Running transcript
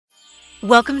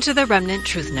Welcome to the Remnant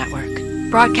Truth Network,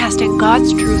 broadcasting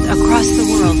God's truth across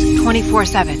the world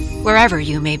 24/7, wherever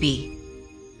you may be.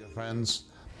 Friends,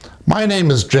 my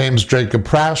name is James Jacob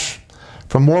Prash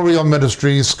from Moriel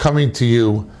Ministries, coming to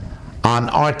you on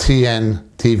RTN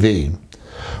TV.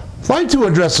 I'd like to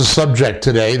address a subject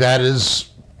today that is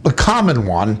a common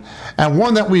one, and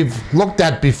one that we've looked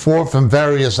at before from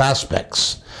various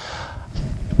aspects.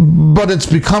 But it's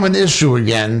become an issue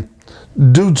again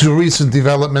due to recent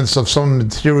developments of some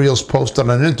materials posted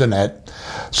on the internet,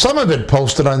 some of it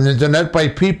posted on the internet by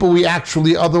people we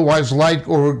actually otherwise like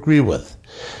or agree with.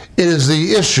 It is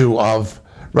the issue of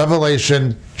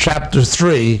Revelation chapter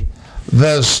 3,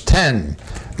 verse 10.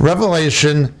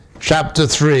 Revelation chapter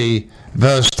 3,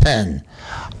 verse 10.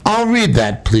 I'll read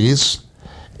that, please.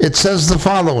 It says the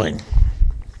following.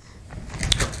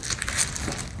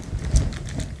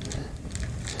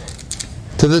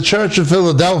 To the church of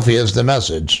Philadelphia is the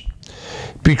message.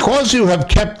 Because you have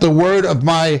kept the word of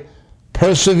my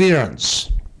perseverance,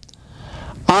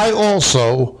 I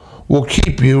also will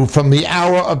keep you from the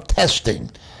hour of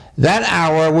testing, that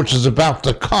hour which is about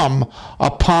to come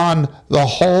upon the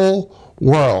whole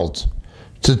world,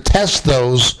 to test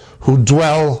those who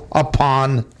dwell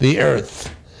upon the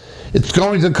earth. It's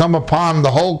going to come upon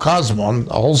the whole cosmos,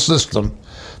 the whole system,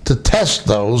 to test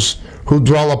those who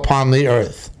dwell upon the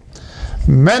earth.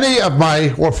 Many of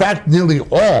my, or in fact nearly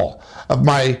all of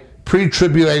my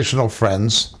pre-tribulational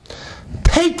friends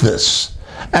take this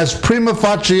as prima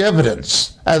facie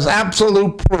evidence, as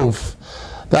absolute proof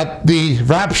that the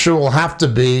rapture will have to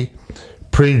be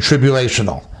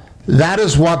pre-tribulational. That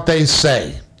is what they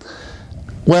say.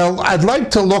 Well, I'd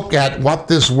like to look at what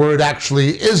this word actually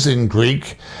is in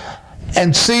Greek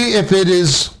and see if it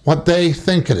is what they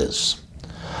think it is.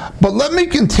 But let me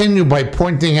continue by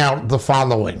pointing out the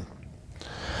following.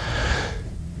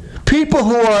 People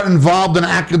who are involved in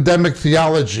academic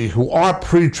theology, who are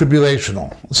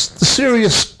pre-tribulational,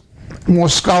 serious, more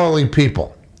scholarly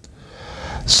people,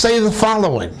 say the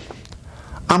following.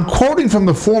 I'm quoting from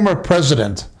the former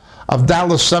president of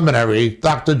Dallas Seminary,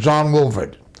 Dr. John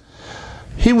Wilford.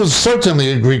 He was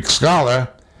certainly a Greek scholar,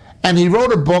 and he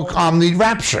wrote a book on the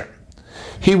rapture.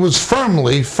 He was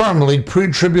firmly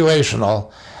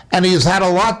pre-tribulational, and he has had a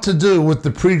lot to do with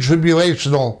the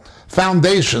pre-tribulational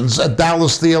foundations at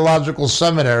Dallas Theological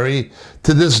Seminary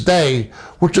to this day,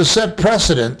 which has set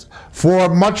precedent for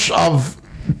much of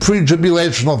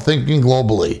pre-tribulational thinking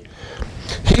globally.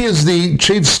 He is the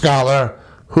chief scholar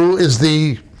who is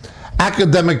the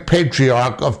academic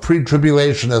patriarch of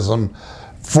pre-tribulationism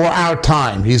for our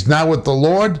time. He's now with the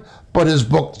Lord, but his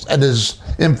books and his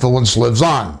influence lives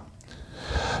on.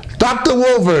 Dr.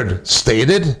 Wilford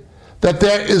stated that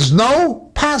there is no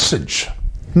passage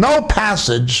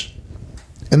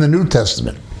in the New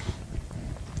Testament,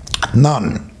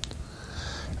 none,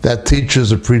 that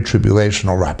teaches a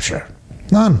pre-tribulational rapture.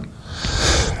 None.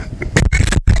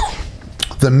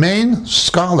 The main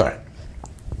scholar,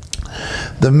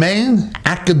 the main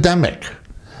academic,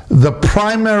 the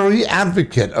primary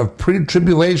advocate of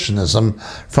pre-tribulationism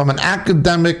from an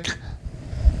academic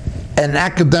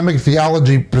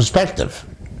theology perspective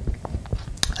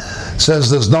says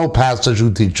there's no passage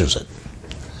who teaches it.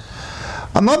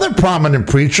 Another prominent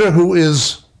preacher who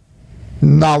is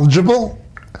knowledgeable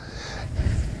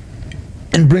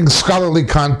and brings scholarly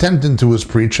content into his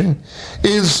preaching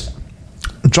is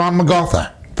John MacArthur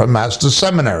from Master's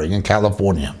Seminary in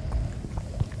California.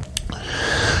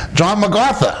 John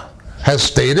MacArthur has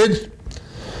stated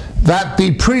that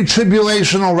the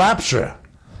pre-tribulational rapture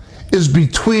is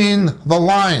between the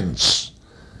lines.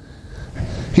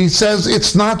 He says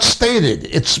it's not stated,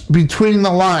 it's between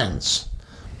the lines.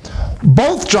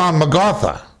 Both John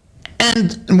MacArthur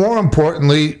and, more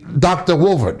importantly, Dr.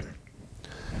 Wilford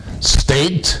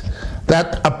state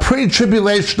that a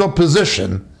pre-tribulational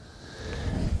position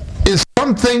is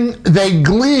something they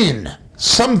glean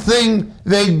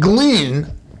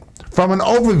from an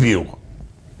overview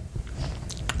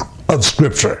of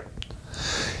Scripture.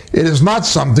 It is not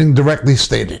something directly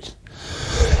stated.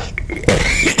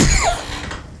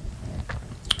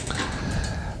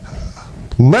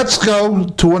 Let's go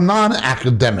to a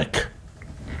non-academic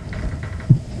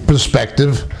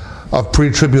perspective of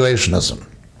pre-tribulationism.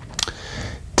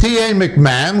 T.A.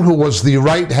 McMahon, who was the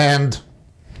right-hand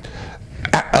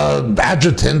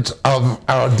adjutant of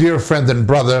our dear friend and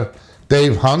brother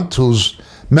Dave Hunt, whose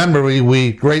memory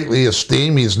we greatly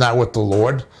esteem. He's now with the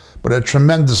Lord, but a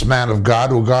tremendous man of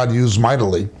God who God used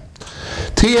mightily.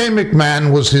 T.A.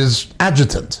 McMahon was his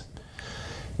adjutant.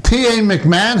 T.A.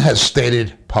 McMahon has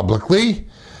stated publicly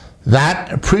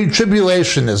that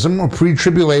pre-tribulationism or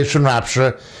pre-tribulation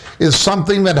rapture is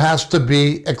something that has to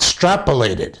be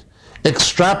extrapolated.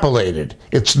 Extrapolated.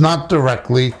 It's not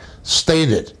directly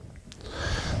stated.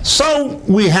 So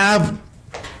we have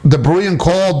the Berean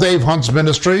call, Dave Hunt's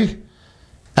ministry,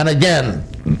 and again,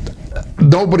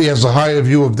 nobody has a higher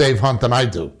view of Dave Hunt than I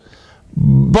do.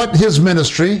 But his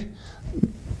ministry,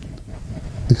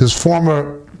 his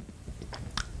former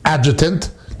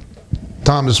adjutant,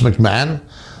 Thomas McMahon,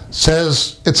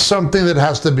 says it's something that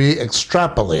has to be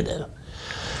extrapolated.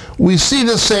 We see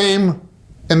the same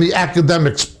in the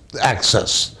academic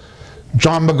access.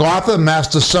 John MacArthur,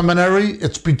 Master Seminary,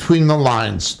 it's between the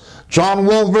lines. John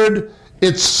Wolford,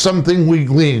 it's something we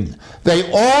glean.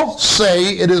 They all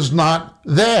say it is not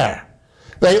there.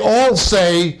 They all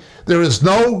say there is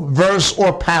no verse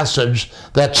or passage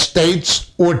that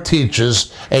states or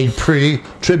teaches a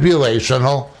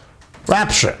pre-tribulational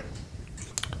rapture.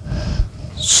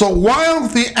 So while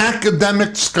the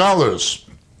academic scholars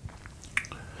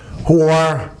who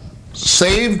are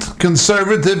saved,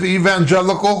 conservative,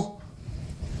 evangelical,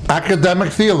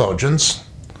 academic theologians,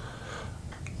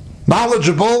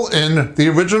 knowledgeable in the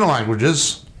original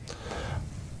languages,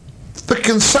 the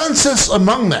consensus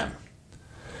among them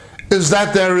is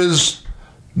that there is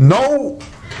no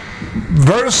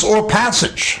verse or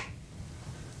passage,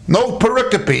 no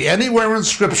pericope anywhere in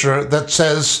Scripture that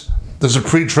says there's a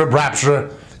pre-trib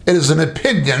rapture. It is an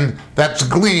opinion that's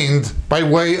gleaned by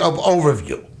way of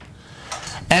overview.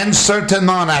 And certain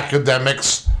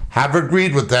non-academics have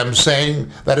agreed with them, saying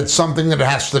that it's something that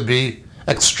has to be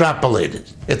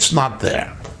extrapolated. It's not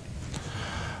there.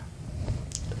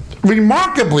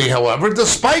 Remarkably, however,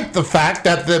 despite the fact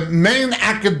that the main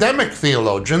academic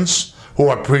theologians who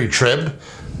are pre-trib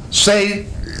say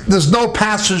there's no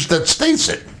passage that states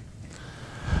it,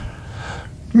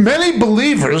 many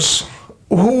believers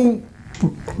who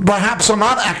perhaps are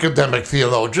not academic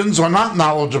theologians or not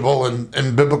knowledgeable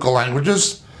in biblical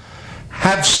languages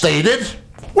have stated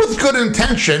with good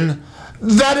intention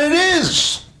that it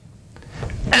is.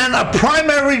 And a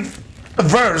primary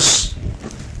verse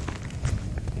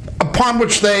upon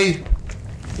which they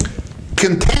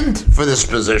contend for this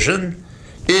position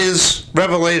is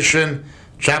Revelation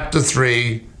chapter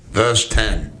 3, verse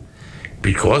 10.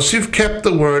 Because you've kept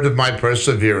the word of my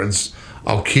perseverance,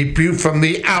 I'll keep you from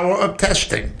the hour of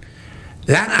testing.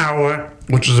 That hour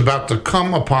which is about to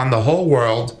come upon the whole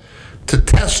world to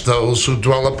test those who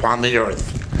dwell upon the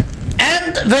earth.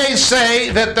 And they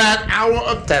say that that hour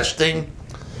of testing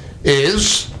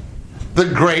is the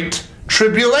Great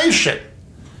Tribulation.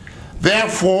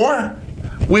 Therefore,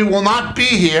 we will not be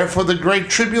here for the Great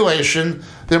Tribulation.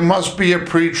 There must be a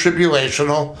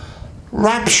pre-tribulational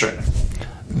rapture.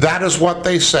 That is what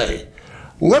they say.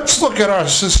 Let's look at our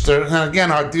sister, and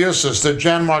again, our dear sister,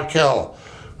 Jan Markell,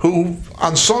 who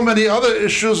on so many other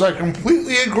issues I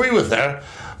completely agree with her,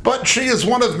 but she is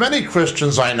one of many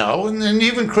Christians I know, and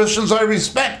even Christians I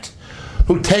respect,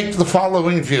 who take the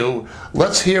following view.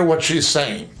 Let's hear what she's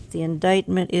saying. The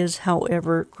indictment is,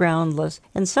 however, groundless.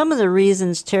 And some of the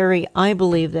reasons, Terry, I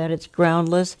believe that it's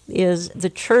groundless is the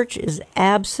church is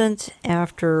absent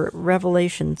after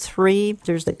Revelation 3.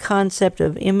 There's the concept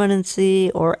of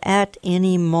imminency or at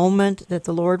any moment that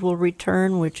the Lord will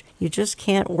return, which you just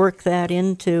can't work that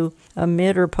into a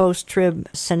mid or post-trib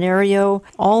scenario.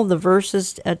 All the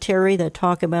verses, Terry, that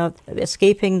talk about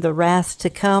escaping the wrath to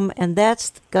come, and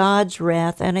that's God's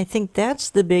wrath. And I think that's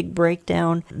the big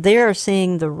breakdown. They are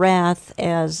seeing the wrath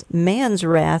as man's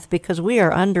wrath because we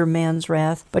are under man's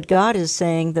wrath, but God is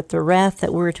saying that the wrath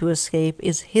that we're to escape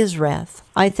is his wrath.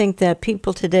 I think that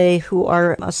people today who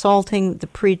are assaulting the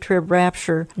pre-trib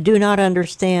rapture do not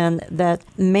understand that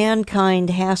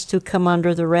mankind has to come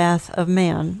under the wrath of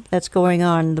man. That's going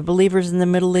on. The believers in the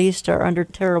Middle East are under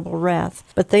terrible wrath,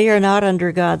 but they are not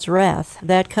under God's wrath.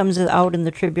 That comes out in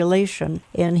the tribulation.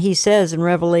 And he says in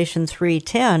Revelation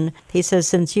 3:10, he says,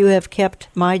 since you have kept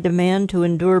my demand to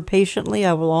endure patiently,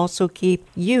 I will also keep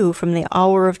you from the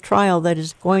hour of trial that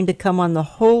is going to come on the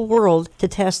whole world to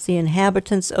test the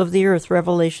inhabitants of the earth.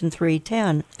 Revelation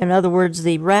 3:10. In other words,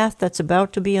 the wrath that's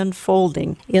about to be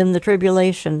unfolding in the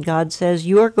tribulation, God says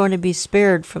you are going to be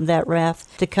spared from that wrath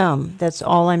to come. That's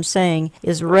all I'm saying,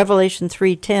 is Revelation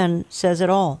 3:10 says it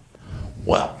all.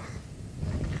 Well,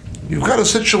 you've got a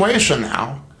situation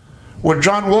now where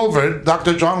John Wolford,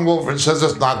 Dr. John Wolford, says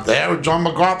it's not there. John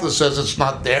MacArthur says it's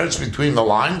not there. It's between the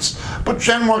lines. But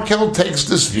Jen Markell takes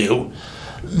this view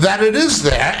that it is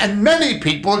there, and many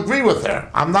people agree with her.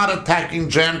 I'm not attacking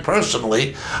Jan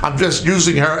personally. I'm just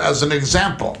using her as an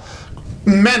example.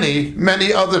 Many,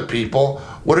 many other people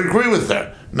would agree with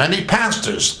her. Many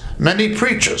pastors, many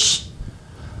preachers.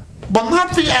 but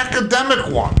not the academic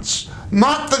ones,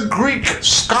 not the Greek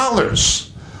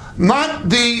scholars, not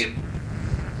the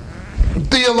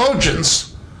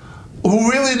theologians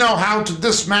who really know how to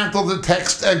dismantle the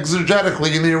text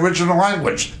exegetically in the original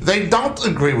language. They don't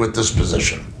agree with this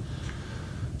position.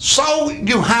 So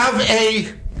you have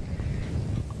a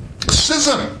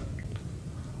schism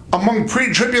among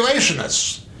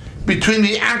pre-tribulationists between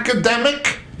the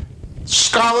academic,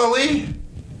 scholarly,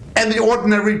 and the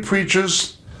ordinary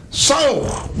preachers.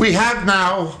 So we have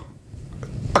now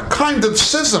a kind of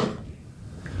schism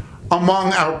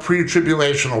among our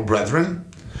pre-tribulational brethren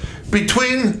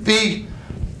between the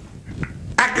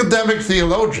academic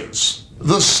theologians,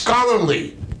 the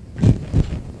scholarly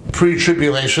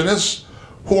pre-tribulationists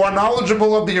who are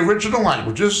knowledgeable of the original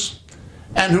languages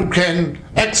and who can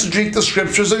exegete the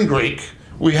scriptures in Greek.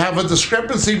 We have a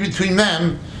discrepancy between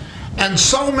them and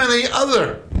so many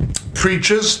other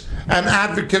preachers and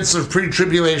advocates of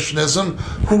pre-tribulationism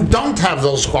who don't have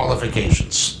those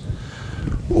qualifications.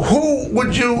 Who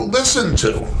would you listen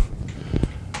to?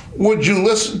 Would you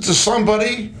listen to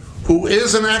somebody who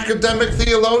is an academic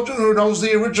theologian who knows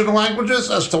the original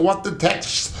languages as to what the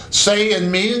texts say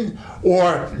and mean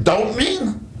or don't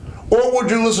mean? Or would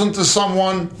you listen to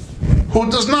someone who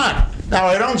does not? Now,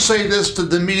 I don't say this to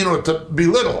demean or to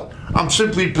belittle. I'm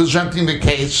simply presenting the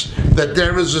case that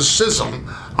there is a schism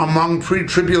among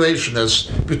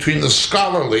pre-tribulationists between the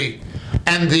scholarly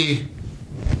and the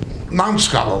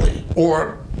non-scholarly,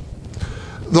 or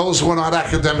those who are not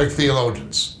academic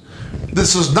theologians.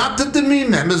 This is not to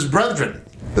demean them as brethren.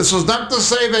 This is not to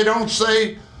say they don't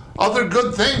say other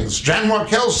good things. Jan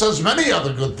Markell says many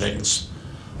other good things.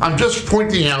 I'm just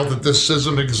pointing out that this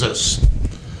schism exists.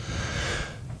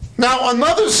 Now,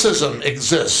 another schism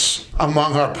exists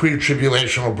among our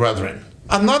pre-tribulational brethren.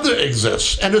 Another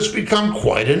exists, and it's become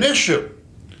quite an issue.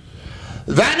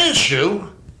 That issue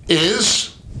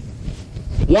is,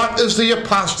 what is the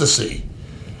apostasy,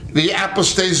 the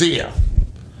apostasia?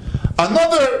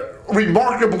 Another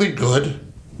remarkably good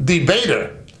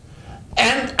debater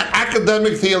and an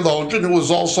academic theologian who is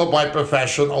also by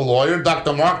profession a lawyer,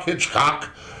 Dr. Mark Hitchcock,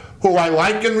 who I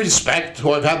like and respect,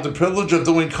 who I've had the privilege of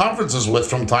doing conferences with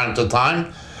from time to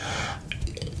time.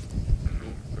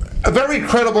 A very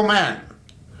credible man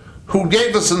who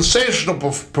gave a sensational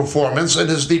performance in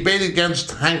his debate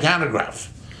against Hank Hanegraaff.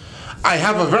 I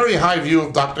have a very high view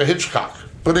of Dr. Hitchcock,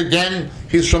 but again,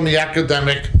 he's from the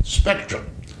academic spectrum.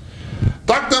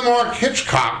 Dr. Mark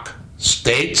Hitchcock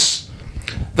states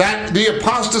that the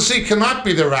apostasy cannot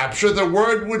be the rapture. The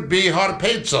word would be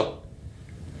harpazo.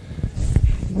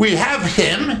 We have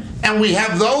him, and we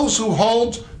have those who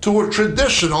hold to a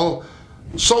traditional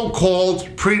so-called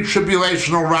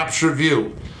pre-tribulational rapture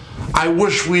view. I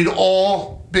wish we'd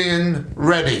all been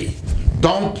ready.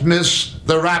 Don't miss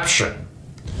the rapture.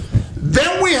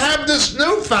 Then we have this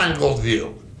newfangled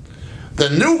view. The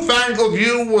newfangled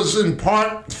view was in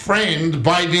part framed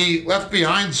by the Left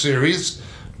Behind series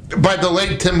by the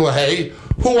late Tim LaHaye,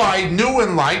 who I knew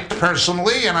and liked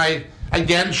personally, and I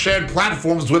again shared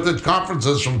platforms with at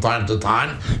conferences from time to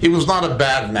time. He was not a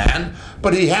bad man,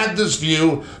 but he had this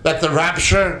view that the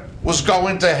rapture was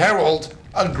going to herald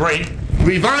a great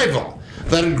revival,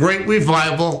 that a great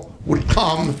revival would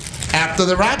come after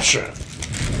the rapture.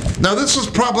 Now, this is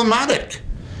problematic.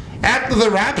 After the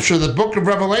rapture, the book of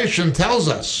Revelation tells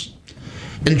us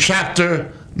in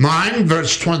chapter 9,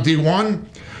 verse 21,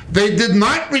 they did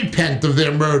not repent of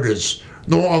their murders,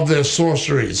 nor of their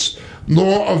sorceries,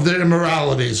 nor of their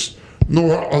immoralities,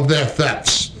 nor of their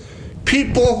thefts.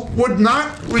 People would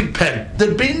not repent.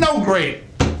 There'd be no great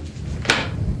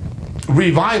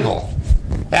revival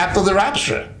after the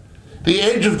rapture. The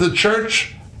age of the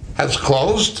church has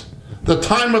closed. The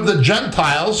time of the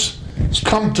Gentiles has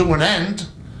come to an end.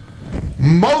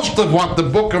 Most of what the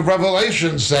book of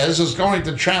Revelation says is going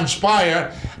to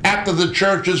transpire after the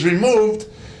church is removed,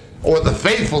 or the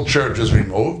faithful church is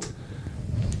removed,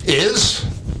 is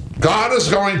God is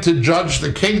going to judge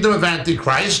the kingdom of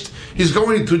Antichrist. He's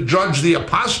going to judge the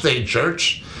apostate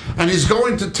church, and he's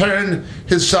going to turn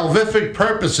his salvific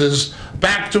purposes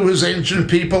back to his ancient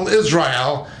people,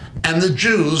 Israel, and the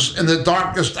Jews in the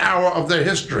darkest hour of their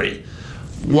history.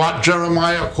 What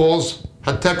Jeremiah calls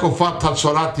Hatekofat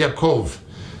Tatzorat Yaakov.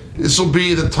 This will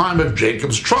be the time of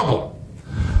Jacob's trouble.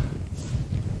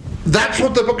 That's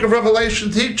what the book of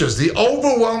Revelation teaches. The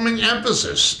overwhelming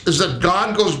emphasis is that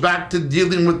God goes back to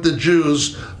dealing with the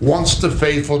Jews once the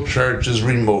faithful church is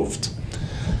removed.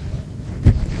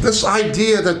 This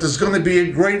idea that there's going to be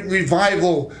a great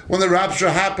revival when the rapture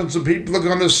happens and people are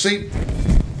going to see,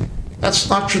 that's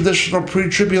not traditional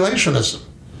pre-tribulationism.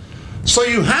 So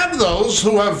you have those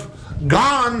who have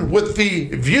gone with the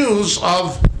views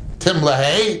of Tim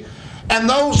LaHaye and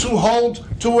those who hold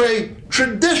to a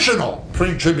traditional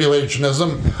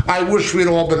pre-tribulationism. I wish we'd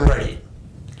all been ready.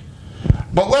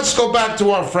 But let's go back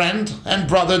to our friend and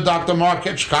brother, Dr. Mark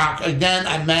Hitchcock, again,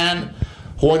 a man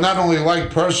who I not only like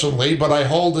personally, but I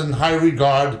hold in high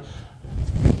regard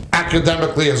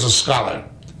academically as a scholar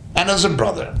and as a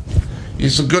brother.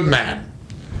 He's a good man.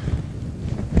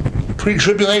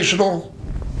 Pre-tribulational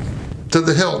to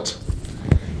the hilt.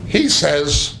 He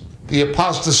says the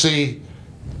apostasy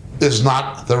is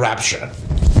not the rapture.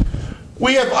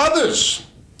 We have others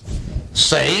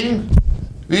saying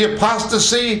the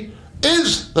apostasy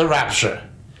is the rapture,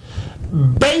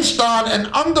 based on an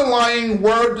underlying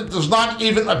word that does not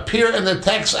even appear in the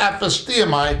text, apostasy,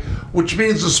 which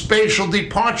means a spatial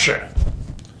departure.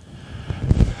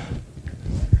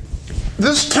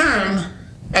 This term,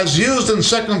 as used in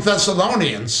 2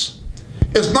 Thessalonians,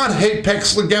 is not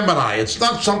hapex legemini. It's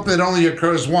not something that only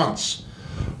occurs once.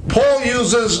 Paul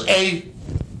uses a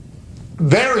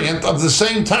variant of the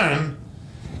same term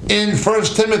in 1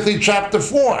 Timothy chapter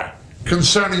 4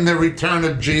 concerning the return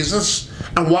of Jesus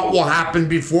and what will happen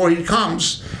before he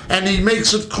comes. And he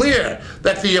makes it clear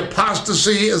that the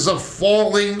apostasy is a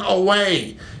falling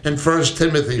away in 1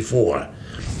 Timothy 4.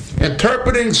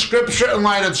 Interpreting Scripture in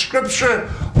light of Scripture,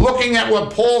 looking at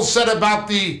what Paul said about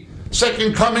the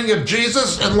second coming of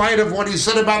Jesus in light of what he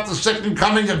said about the second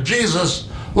coming of Jesus,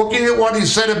 looking at what he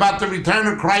said about the return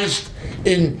of Christ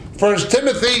in 1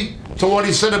 Timothy to what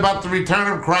he said about the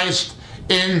return of Christ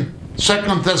in 2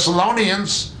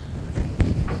 Thessalonians,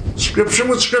 Scripture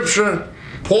with Scripture,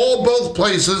 Paul both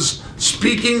places,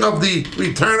 speaking of the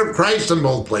return of Christ in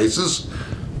both places,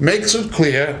 makes it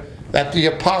clear that the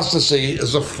apostasy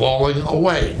is a falling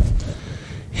away.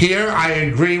 Here I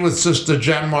agree with Sister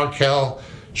Jen Markell.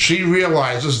 She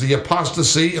realizes the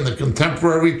apostasy in the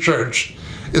contemporary church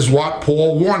is what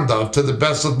Paul warned of, to the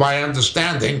best of my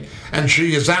understanding, and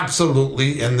she is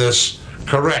absolutely in this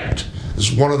correct.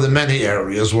 It's one of the many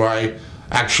areas where I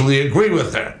actually agree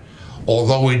with her,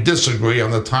 although we disagree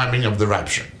on the timing of the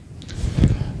rapture.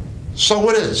 So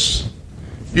it is.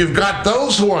 You've got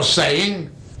those who are saying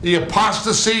the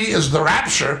apostasy is the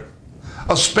rapture,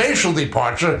 a spatial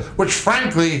departure, which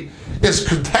frankly is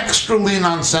contextually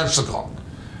nonsensical.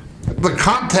 The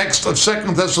context of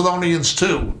 2 Thessalonians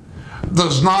 2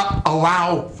 does not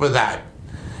allow for that.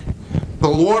 The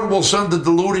Lord will send a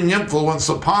deluding influence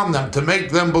upon them to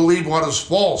make them believe what is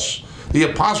false. The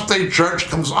apostate church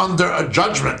comes under a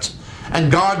judgment,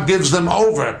 and God gives them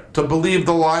over to believe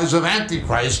the lies of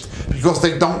Antichrist because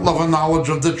they don't love a knowledge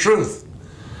of the truth.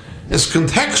 It's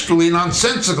contextually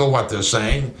nonsensical what they're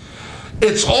saying.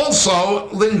 It's also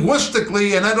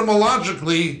linguistically and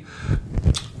etymologically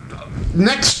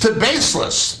next to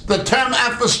baseless. The term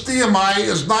apostasy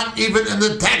is not even in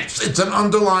the text. It's an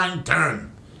underlying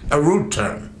term, a root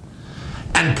term.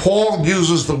 And Paul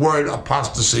uses the word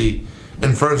apostasy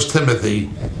in 1 Timothy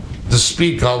to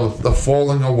speak of the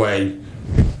falling away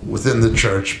within the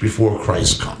church before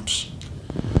Christ comes.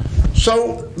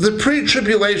 So the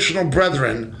pre-tribulational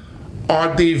brethren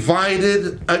are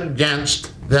divided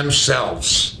against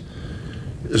themselves.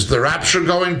 Is the rapture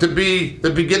going to be the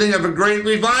beginning of a great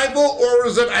revival, or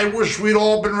is it, I wish we'd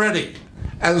all been ready,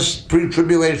 as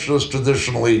pre-tribulationists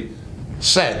traditionally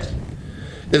said?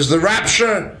 Is the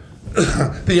rapture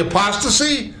the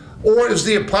apostasy, or is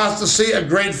the apostasy a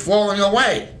great falling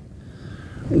away?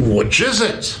 Which is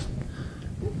it?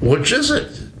 Which is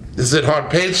it? Is it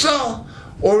harpazo,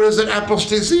 or is it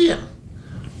apostasia?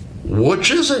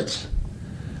 Which is it?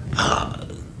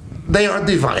 They are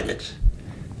divided.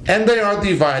 And they are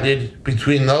divided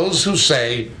between those who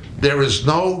say there is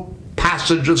no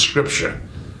passage of Scripture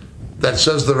that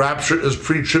says the rapture is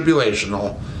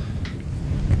pre-tribulational,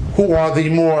 who are the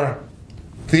more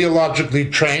theologically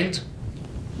trained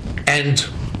and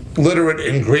literate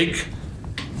in Greek,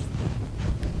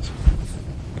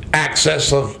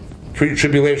 access of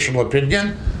pre-tribulational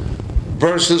opinion,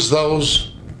 versus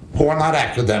those who are not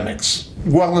academics,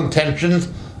 well-intentioned,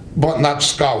 but not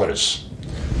scholars.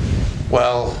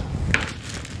 Well,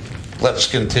 let's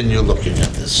continue looking at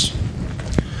this.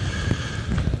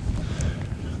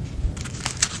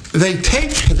 They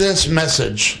take this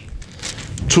message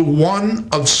to one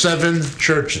of 7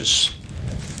 churches,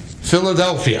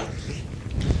 Philadelphia.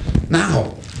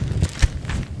 Now,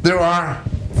 there are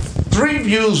 3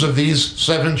 views of these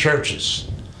 7 churches.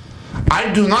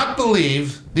 I do not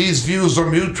believe these views are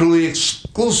mutually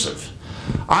exclusive.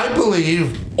 I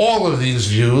believe all of these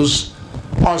views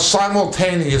are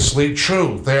simultaneously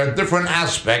true. They are different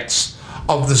aspects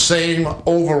of the same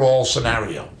overall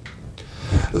scenario.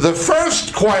 The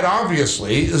first, quite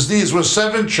obviously, is these were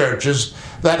 7 churches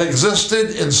that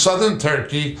existed in southern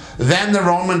Turkey, then the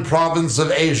Roman province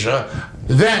of Asia,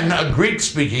 then a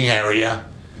Greek-speaking area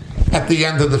at the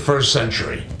end of the 1st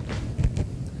century.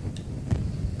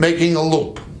 Making a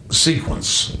loop,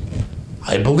 sequence.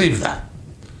 I believe that.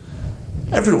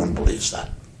 Everyone believes that.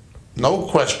 No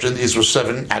question, these were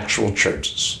 7 actual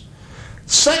churches.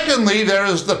 Secondly, there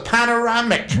is the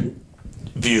panoramic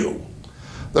view.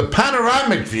 The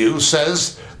panoramic view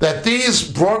says that these,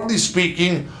 broadly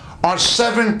speaking, are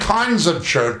 7 kinds of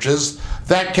churches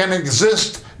that can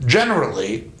exist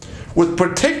generally, with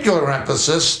particular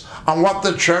emphasis on what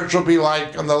the church will be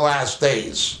like in the last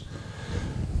days.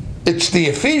 It's the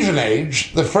Ephesian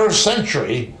age, the 1st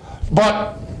century,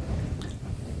 but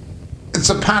it's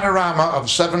a panorama of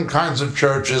 7 kinds of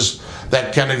churches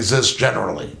that can exist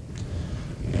generally.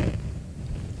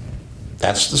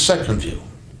 That's the second view.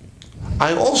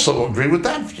 I also agree with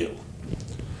that view.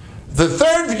 The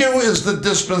third view is the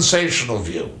dispensational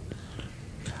view.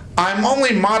 I'm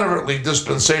only moderately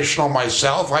dispensational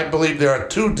myself. I believe there are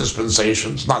 2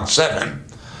 dispensations, not 7.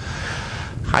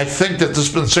 I think that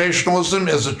dispensationalism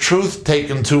is a truth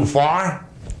taken too far,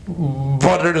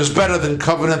 but it is better than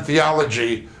covenant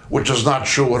theology, which is not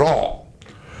true at all.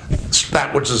 It's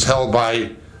that which is held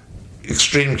by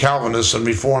extreme Calvinists and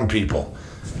Reformed people.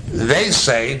 They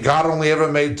say God only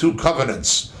ever made 2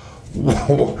 covenants,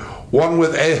 one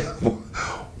with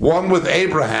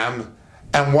Abraham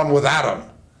and one with Adam.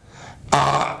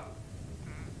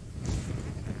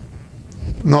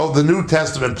 No, the New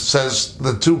Testament says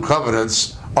the 2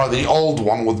 covenants are the old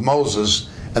one with Moses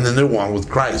and the new one with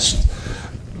Christ.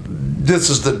 This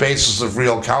is the basis of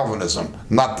real Calvinism,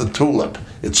 not the tulip.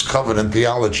 It's covenant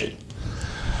theology,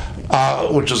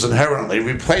 which is inherently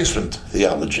replacement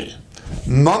theology.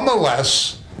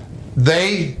 Nonetheless,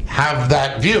 they have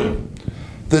that view.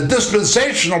 The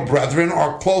dispensational brethren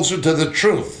are closer to the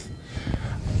truth.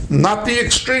 Not the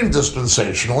extreme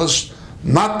dispensationalists,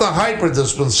 not the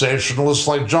hyper-dispensationalists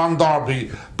like John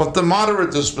Darby, but the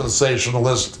moderate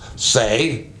dispensationalists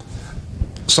say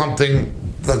something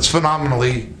that's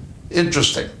phenomenally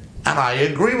interesting, and I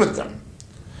agree with them.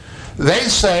 They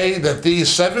say that these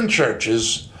 7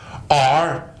 churches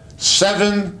are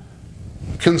 7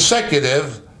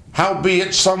 consecutive,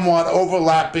 howbeit somewhat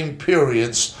overlapping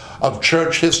periods of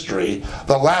church history,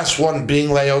 the last one being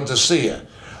Laodicea.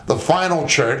 The final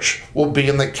church will be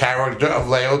in the character of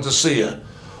Laodicea.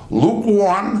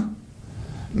 Lukewarm,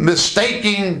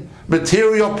 mistaking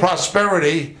material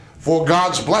prosperity for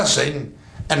God's blessing,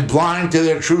 and blind to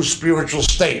their true spiritual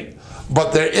state.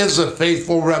 But there is a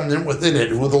faithful remnant within it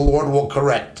who the Lord will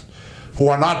correct, who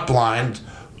are not blind,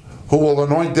 who will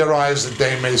anoint their eyes that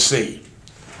they may see.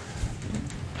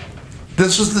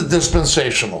 This is the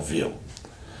dispensational view.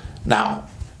 Now,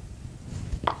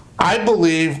 I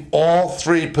believe all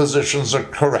 3 positions are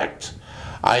correct.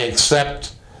 I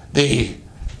accept the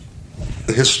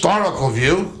historical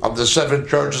view of the 7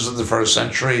 churches of the 1st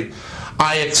century.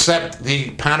 I accept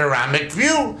the panoramic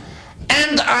view,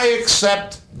 and I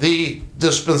accept the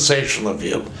dispensational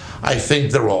view. I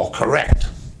think they're all correct.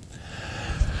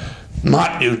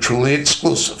 Not mutually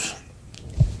exclusive.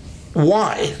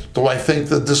 Why do I think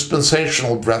the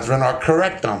dispensational brethren are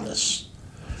correct on this?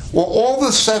 Well, all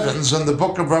the 7s in the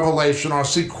book of Revelation are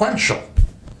sequential.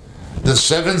 The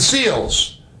 7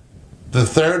 seals. The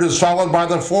 3rd is followed by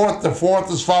the 4th. The 4th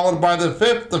is followed by the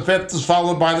 5th. The 5th is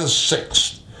followed by the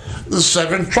 6th. The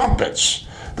 7 trumpets.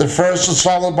 The 1st is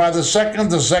followed by the 2nd.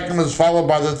 The 2nd is followed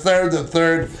by the 3rd. The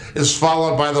 3rd is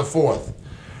followed by the 4th.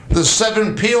 The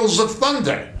 7 peals of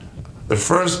thunder. The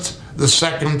 1st, the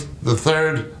 2nd, the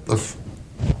 3rd,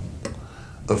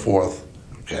 the 4th.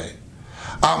 Okay.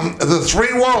 The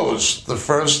 3 woes, the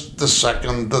 1st, the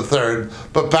 2nd, the 3rd,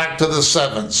 but back to the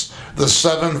 7s, the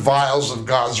 7 vials of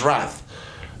God's wrath.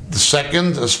 The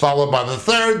 2nd is followed by the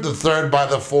 3rd by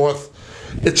the 4th.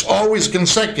 It's always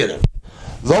consecutive.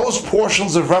 Those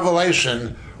portions of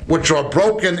Revelation which are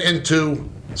broken into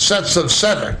sets of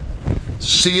 7,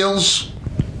 seals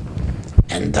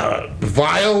and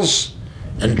vials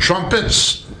and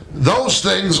trumpets, those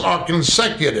things are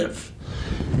consecutive.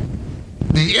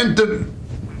 The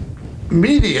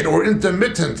intermediate or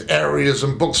intermittent areas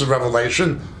in books of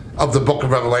Revelation, of the book of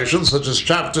Revelation, such as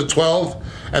chapter 12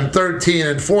 and 13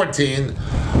 and 14,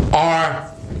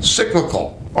 are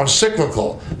cyclical.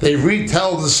 They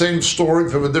retell the same story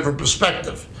from a different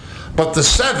perspective. But the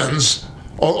 7s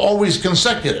are always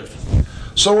consecutive.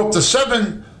 So if the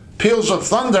 7 peals of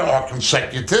thunder are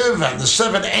consecutive, and the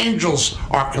 7 angels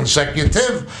are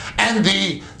consecutive, and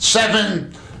the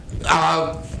 7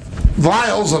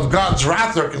 vials of God's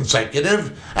wrath are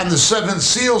consecutive, and the 7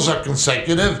 seals are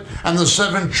consecutive, and the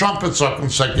 7 trumpets are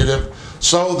consecutive,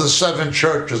 so the 7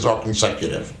 churches are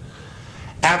consecutive.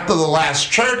 After the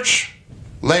last church,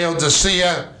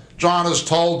 Laodicea, John is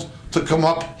told to come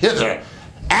up hither.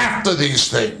 After these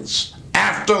things,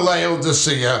 after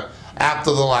Laodicea,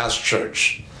 after the last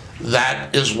church,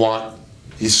 that is what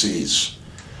he sees.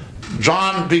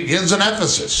 John begins in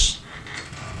Ephesus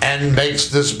and makes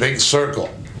this big circle.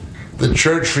 The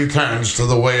church returns to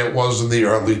the way it was in the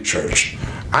early church.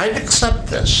 I'd accept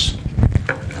this.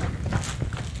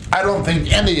 I don't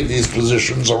think any of these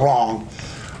positions are wrong.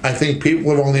 I think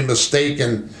people are only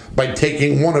mistaken by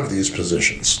taking one of these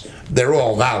positions. They're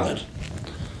all valid.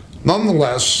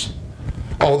 Nonetheless,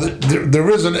 there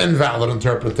is an invalid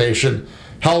interpretation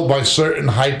held by certain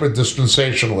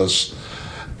hyper-dispensationalists,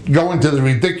 going to the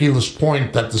ridiculous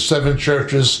point that the 7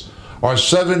 churches are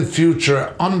 7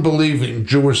 future unbelieving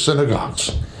Jewish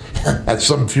synagogues at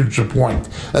some future point.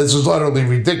 This is utterly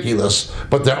ridiculous,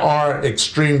 but there are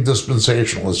extreme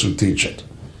dispensationalists who teach it.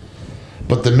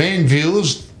 But the main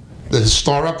views, the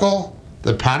historical,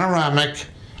 the panoramic,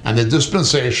 and the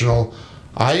dispensational,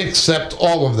 I accept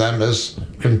all of them as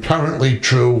concurrently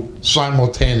true,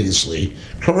 simultaneously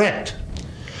correct.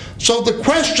 So the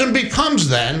question becomes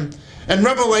then, in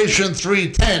Revelation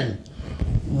 3:10,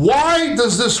 why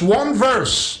does this one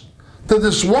verse to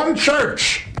this one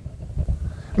church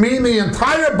mean the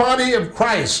entire body of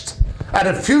Christ at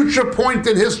a future point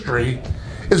in history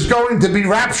is going to be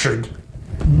raptured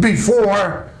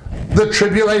before the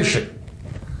tribulation?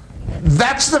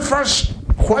 That's the first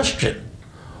question.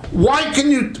 Why can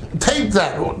you take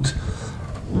that?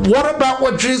 What about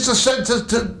what Jesus said to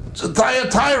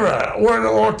Thyatira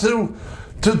or to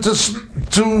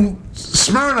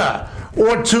Smyrna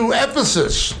or to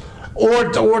Ephesus or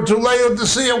to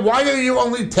Laodicea? Why are you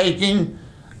only taking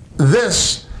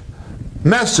this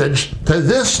message to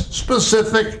this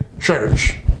specific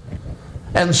church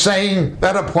and saying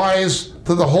that applies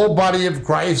to the whole body of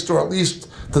Christ, or at least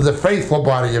to the faithful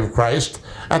body of Christ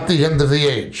at the end of the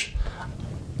age?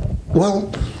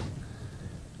 Well,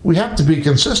 we have to be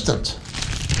consistent.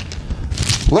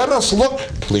 Let us look,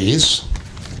 please,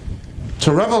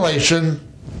 to Revelation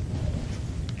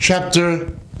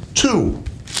chapter 2,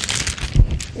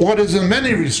 what is in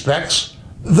many respects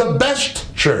the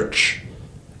best church,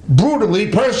 brutally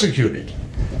persecuted.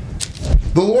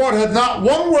 The Lord had not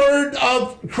one word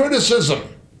of criticism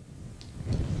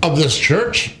of this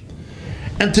church.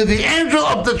 And to the angel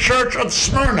of the church of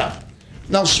Smyrna.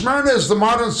 Now, Smyrna is the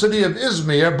modern city of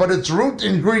Izmir, but its root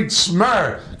in Greek,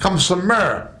 smir, comes from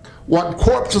myrrh, what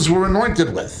corpses were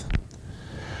anointed with.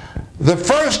 The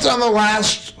first and the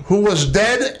last who was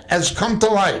dead has come to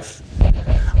life.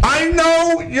 I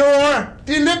know your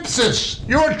ellipsis,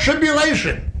 your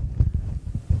tribulation,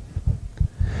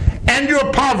 and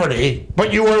your poverty,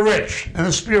 but you are rich in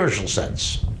a spiritual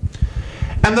sense.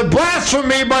 And the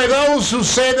blasphemy by those who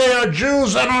say they are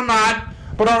Jews and are not,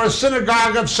 but are a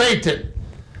synagogue of Satan.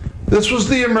 This was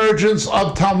the emergence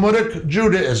of Talmudic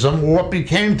Judaism, or what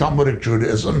became Talmudic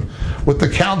Judaism, with the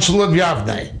Council of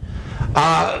Yavne.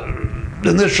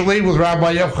 Initially with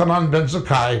Rabbi Yochanan ben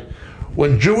Zakkai,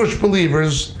 when Jewish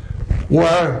believers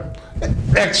were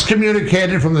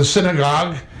excommunicated from the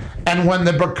synagogue, and when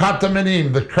the Birkat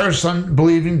HaMinim, the curse on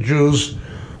believing Jews,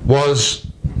 was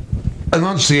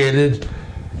enunciated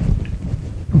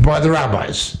by the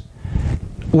rabbis.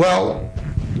 Well,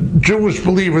 Jewish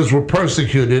believers were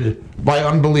persecuted by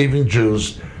unbelieving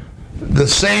Jews. The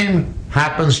same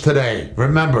happens today.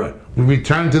 Remember, we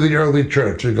return to the early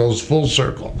church. It goes full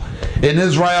circle. In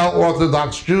Israel,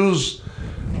 Orthodox Jews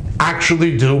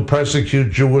actually do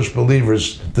persecute Jewish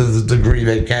believers to the degree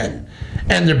they can.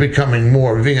 And they're becoming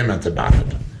more vehement about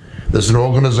it. There's an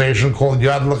organization called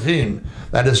Yad L'Achim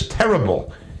that is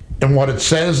terrible in what it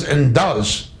says and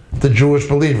does to Jewish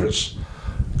believers.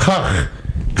 Kach,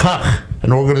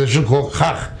 an organization called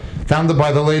Kach, founded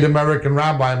by the late American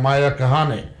rabbi Maya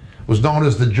Kahane, was known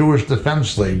as the Jewish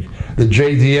Defense League, the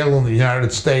JDL in the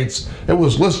United States. It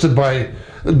was listed by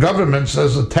governments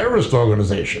as a terrorist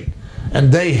organization,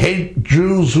 and they hate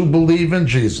Jews who believe in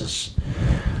Jesus.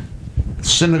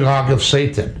 Synagogue of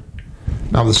Satan.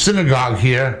 Now the synagogue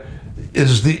here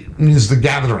means the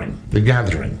gathering.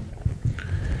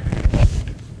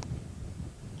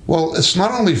 Well, it's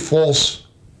not only false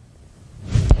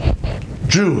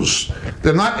Jews.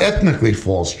 They're not ethnically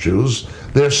false Jews.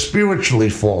 They're spiritually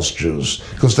false Jews,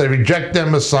 because they reject their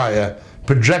Messiah,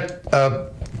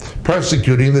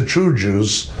 persecuting the true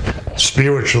Jews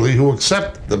spiritually who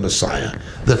accept the Messiah,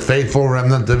 the faithful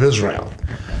remnant of Israel,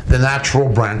 the natural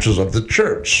branches of the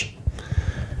church.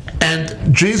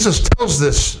 And Jesus tells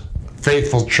this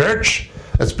faithful church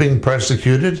that's being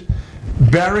persecuted,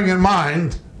 bearing in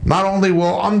mind, not only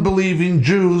will unbelieving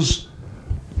Jews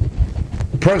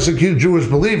persecute Jewish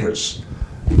believers,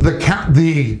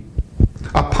 the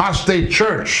apostate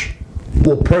church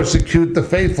will persecute the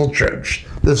faithful church.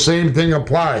 The same thing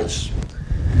applies.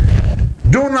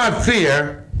 Do not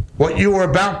fear what you are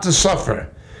about to suffer.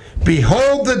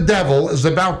 Behold, the devil is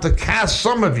about to cast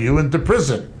some of you into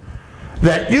prison,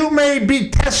 that you may be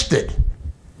tested,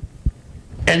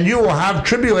 and you will have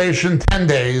tribulation 10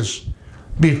 days.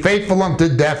 Be faithful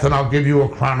unto death, and I'll give you a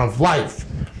crown of life.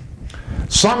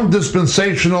 Some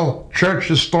dispensational church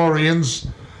historians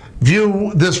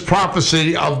view this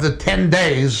prophecy of the 10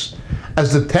 days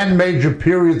as the 10 major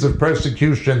periods of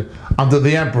persecution under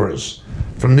the emperors,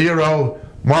 from Nero,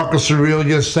 Marcus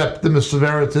Aurelius, Septimus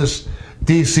Severus,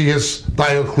 Decius,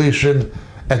 Diocletian,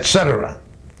 etc.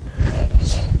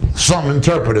 Some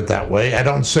interpret it that way. I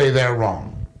don't say they're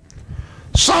wrong.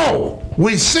 So,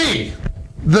 we see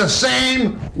the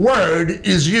same word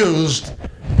is used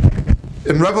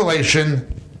in Revelation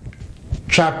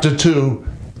chapter 2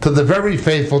 to the very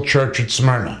faithful church at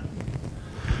Smyrna.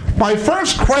 My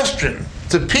first question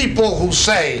to people who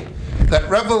say that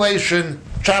Revelation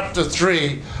chapter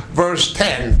 3 verse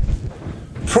 10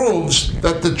 proves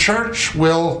that the church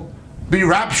will be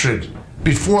raptured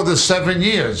before the 7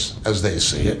 years, as they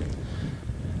see it.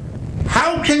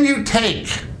 How can you take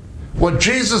what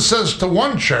Jesus says to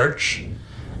one church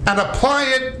and apply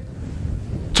it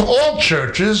to all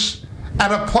churches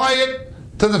and apply it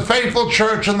to the faithful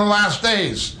church in the last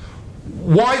days?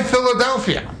 Why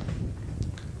Philadelphia?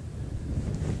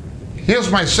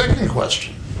 Here's my second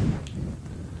question.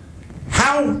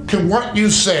 How can what you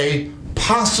say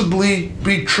possibly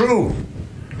be true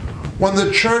when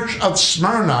the church of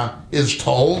Smyrna is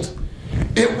told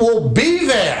it will be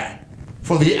there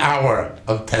for the hour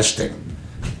of testing?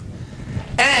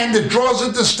 And it draws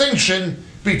a distinction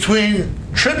between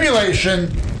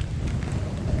tribulation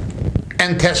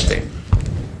and testing.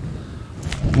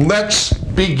 Let's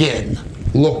begin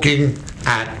looking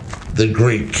at the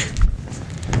Greek.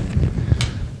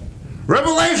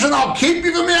 Revelation, I'll keep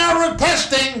you from the hour of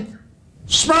testing.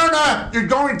 Smyrna, you're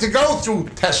going to go through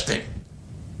testing.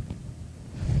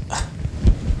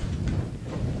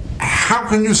 How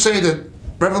can you say that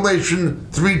Revelation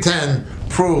 3:10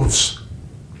 proves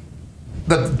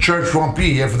that the church won't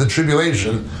be here for the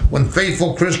tribulation when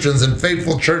faithful Christians and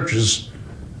faithful churches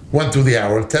went through the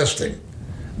hour of testing?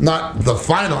 Not the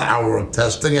final hour of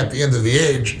testing at the end of the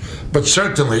age, but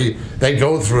certainly they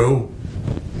go through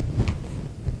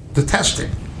the testing.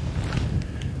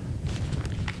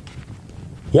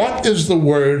 What is the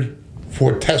word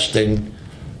for testing?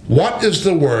 What is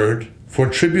the word for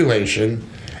tribulation?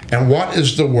 And what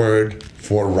is the word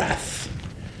for wrath?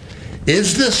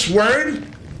 Is this word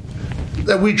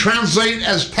that we translate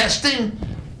as testing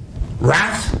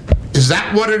wrath? Is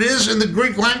that what it is in the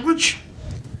Greek language?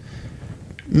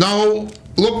 No.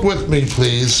 Look with me,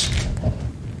 please,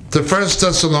 to 1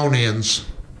 Thessalonians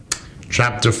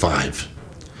chapter 5.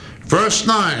 Verse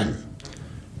 9,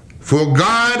 for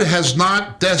God has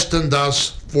not destined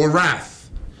us for wrath,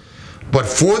 but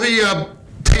for the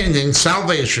obtaining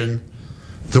salvation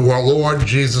through our Lord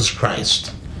Jesus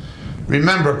Christ.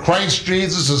 Remember, Christ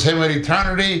Jesus is him in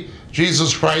eternity.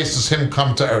 Jesus Christ is him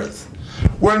come to earth.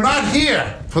 We're not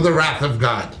here for the wrath of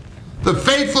God. The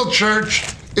faithful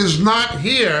church is not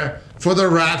here for the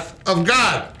wrath of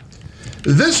God.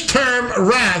 This term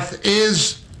wrath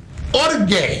is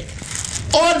orge,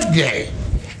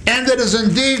 and it is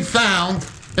indeed found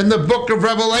in the book of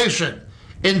Revelation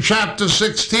in chapter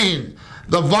 16,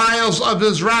 the vials of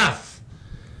his wrath.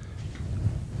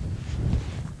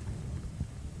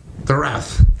 The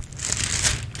wrath.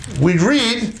 We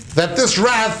read that this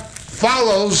wrath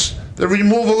follows the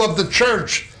removal of the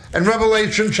church in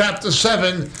Revelation chapter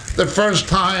 7, the first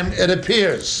time it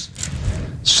appears.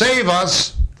 Save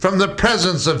us from the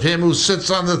presence of him who sits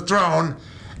on the throne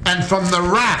and from the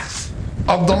wrath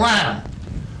of the Lamb.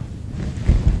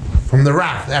 From the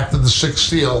wrath, after the sixth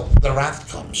seal, the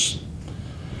wrath comes.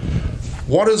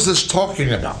 What is this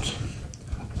talking about?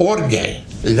 Orge.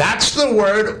 That's the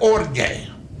word orge.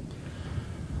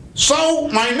 So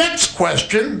my next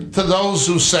question to those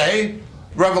who say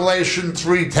Revelation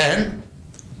 3:10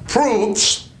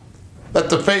 proves that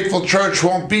the faithful church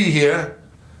won't be here,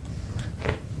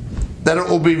 that it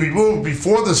will be removed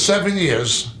before the 7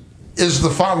 years, is the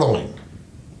following.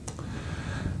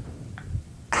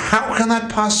 How can that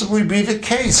possibly be the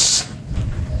case?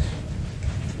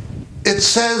 It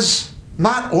says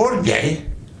not orge,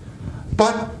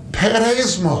 but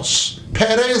peresmos.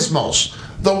 Peresmos.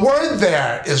 The word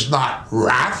there is not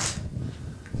wrath.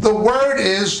 The word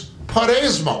is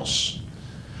peresmos.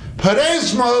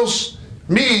 Peresmos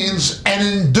means an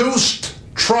induced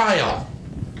trial.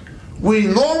 We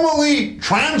normally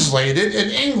translate it in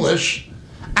English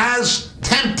as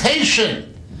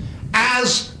temptation,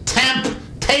 as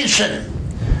temptation.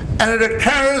 And it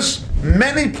occurs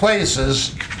many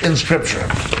places in Scripture.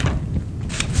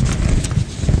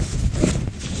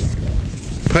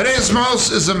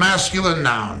 Peresmos is a masculine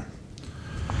noun.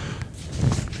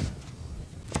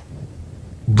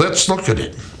 Let's look at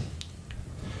it.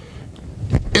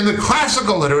 In the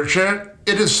classical literature,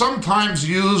 it is sometimes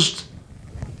used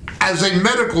as a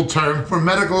medical term for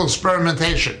medical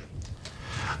experimentation.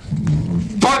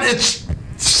 But its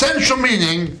essential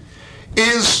meaning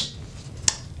is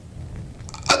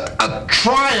a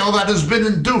trial that has been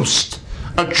induced.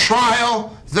 A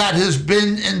trial that has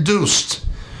been induced.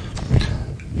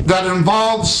 That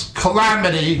involves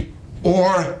calamity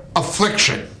or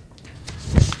affliction.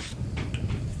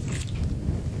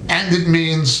 And it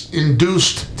means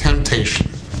induced temptation.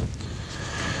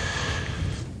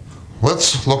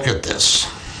 Let's look at this.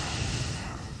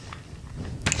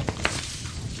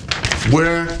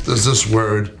 Where does this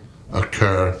word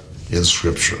occur in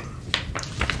Scripture?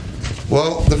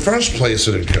 Well, the first place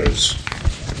it occurs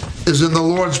is in the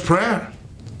Lord's Prayer.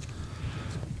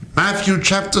 Matthew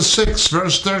chapter 6,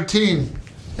 verse 13,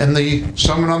 in the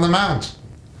Sermon on the Mount.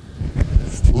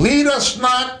 Lead us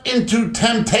not into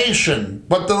temptation,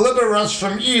 but deliver us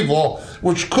from evil,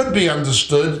 which could be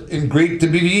understood in Greek to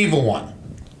be the evil one.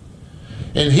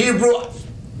 In Hebrew,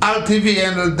 al TV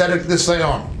and Derek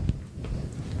Nisayon.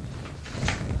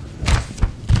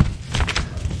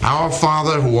 Our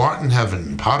Father who art in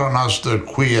heaven, paternoster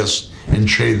quies in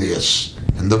Chelius.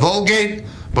 In the Vulgate,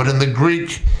 but in the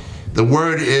Greek, the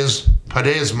word is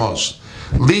peresmos.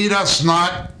 Lead us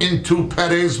not into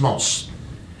peresmos,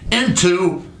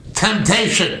 into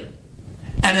temptation,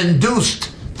 an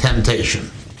induced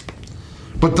temptation,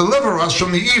 but deliver us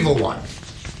from the evil one.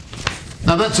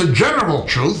 Now that's a general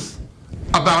truth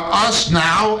about us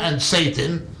now and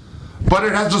Satan, but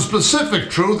it has a specific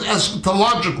truth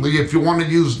eschatologically, if you want to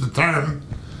use the term,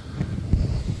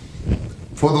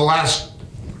 for the last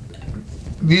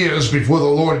years before the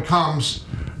Lord comes.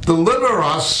 Deliver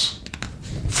us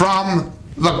from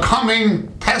the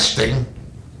coming testing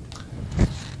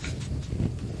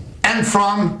and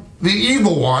from the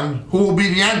evil one, who will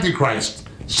be the Antichrist.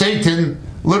 Satan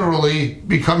literally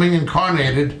becoming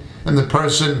incarnated in the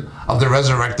person of the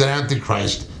resurrected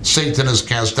Antichrist. Satan is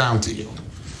cast down to you.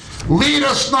 Lead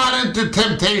us not into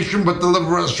temptation, but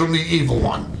deliver us from the evil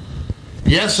one.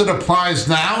 Yes, it applies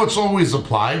now, it's always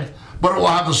applied, but it will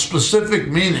have a specific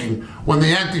meaning when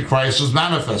the Antichrist is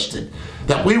manifested.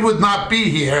 That we would not be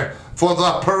here for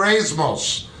the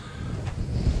peresmos.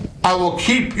 I will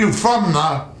keep you from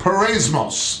the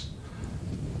peresmos.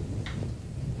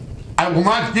 I will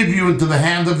not give you into the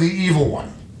hand of the evil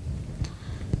one.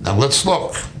 Now let's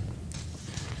look.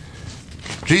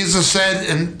 Jesus said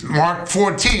in Mark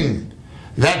 14,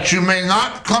 that you may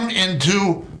not come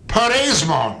into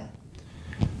peresmon.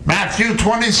 Matthew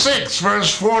 26,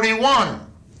 verse 41,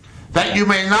 that you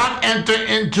may not enter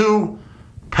into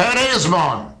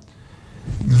peresmon.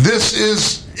 This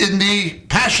is in the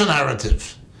Passion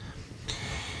narrative.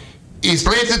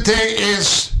 Isletete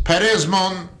is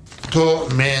peresmon to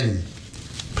men.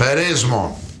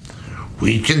 Peresmon.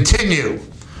 We continue.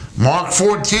 Mark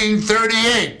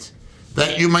 14:38.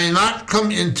 That you may not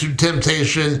come into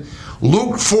temptation.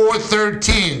 Luke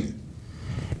 4:13.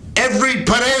 Every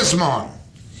peresmon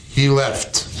he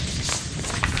left.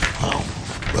 Well,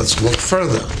 let's look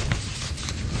further.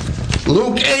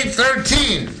 Luke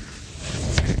 8:13.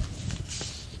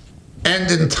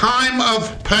 And in time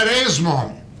of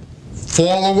peresmon,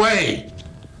 fall away.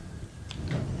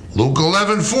 Luke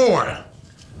 11:4.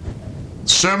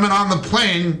 Sermon on the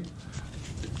Plain,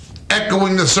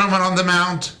 echoing the Sermon on the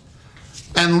Mount.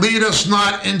 And lead us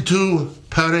not into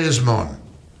peresmon.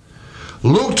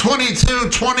 Luke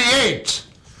 22:28.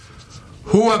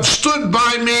 Who have stood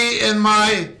by me in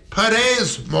my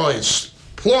peresmos,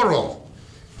 plural,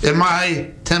 in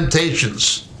my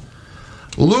temptations.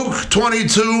 Luke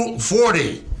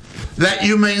 22:40. That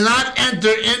you may not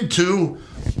enter into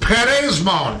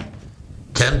peresmon,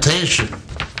 temptation.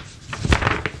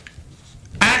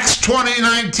 Acts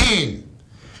 20:19.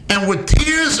 And with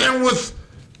tears and with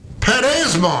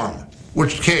peresmon,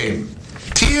 which came,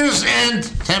 tears and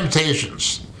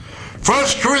temptations.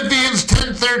 1 Corinthians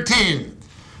 10:13,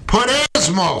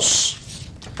 peresmos,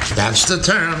 that's the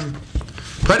term,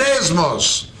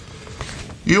 peresmos.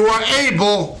 You are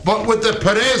able, but with the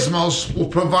peresmos will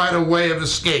provide a way of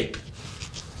escape.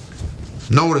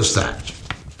 Notice that.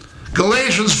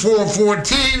 Galatians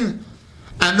 4:14,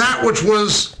 and that which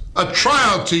was a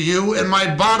trial to you in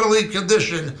my bodily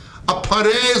condition, a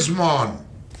paresmon.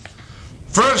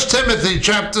 1 Timothy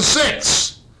chapter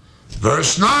 6,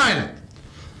 verse 9.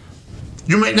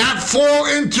 You may not fall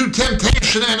into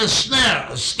temptation and a snare,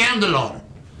 a scandalon.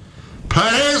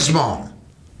 Paresmon.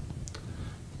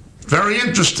 Very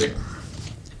interesting.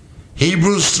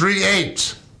 Hebrews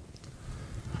 3:8.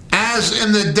 As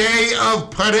in the day of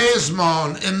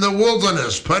paresmon in the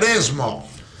wilderness, paresmon.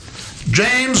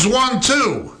 James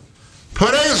 1:2.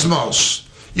 Paresmos.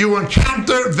 You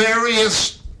encounter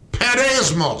various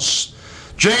paresmos.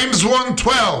 James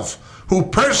 1:12. Who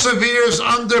perseveres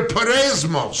under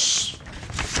paresmos.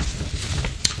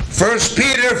 1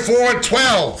 Peter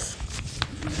 4:12.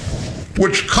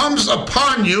 Which comes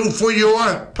upon you for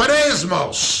your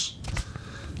paresmos.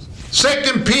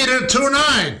 2 Peter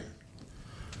 2:9.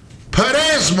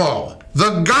 Paresmo.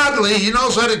 The godly, he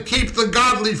knows how to keep the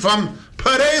godly from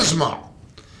paresmo.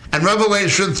 And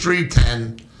Revelation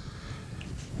 3:10,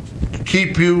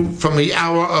 keep you from the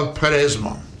hour of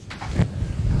paresmo.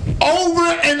 Over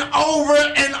and over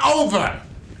and over,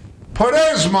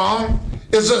 paresmo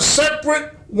is a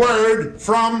separate word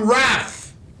from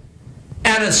wrath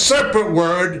and a separate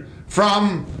word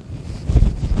from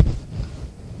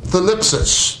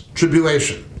thlipsis,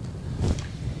 tribulation.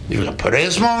 You've got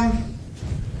paresmo,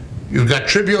 you've got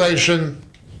tribulation,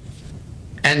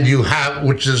 and you have,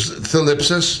 which is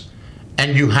thlipsis,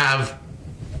 and you have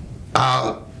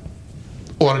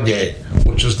orge,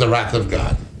 which is the wrath of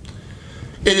God.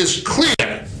 It is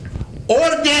clear,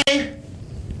 orge,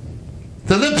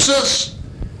 thlipsis,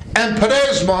 and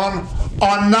paresmon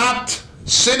are not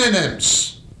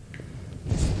synonyms.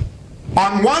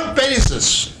 On what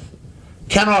basis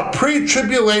can our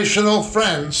pre-tribulational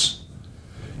friends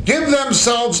give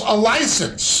themselves a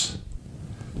license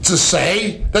to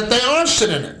say that they are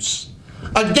synonyms?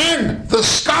 Again, the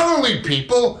scholarly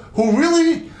people who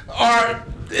really are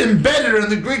embedded in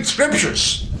the Greek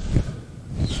scriptures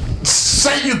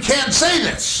say you can't say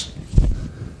this.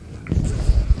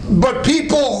 But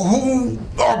people who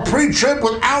are pre-trib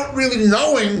without really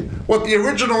knowing what the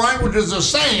original languages are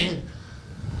saying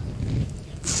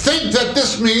think that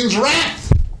this means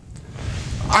wrath.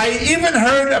 I even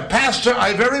heard a pastor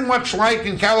I very much like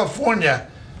in California,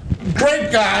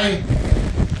 great guy.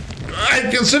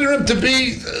 I consider him to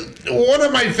be one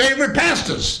of my favorite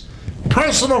pastors.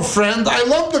 Personal friend, I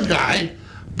love the guy,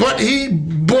 but he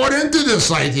bought into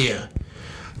this idea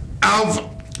of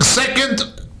 2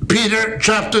 Peter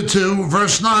chapter 2,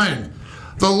 verse 9.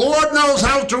 The Lord knows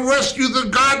how to rescue the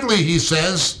godly, he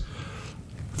says,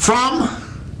 from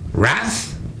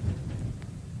wrath.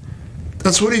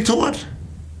 That's what he taught.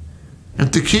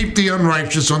 And to keep the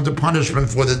unrighteous under punishment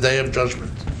for the day of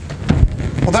judgment.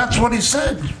 Well, that's what he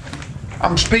said.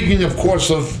 I'm speaking, of course,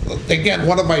 of, again,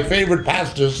 one of my favorite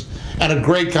pastors and a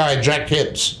great guy, Jack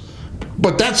Hibbs.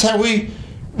 But that's how he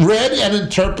read and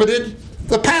interpreted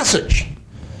the passage.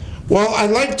 Well,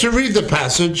 I'd like to read the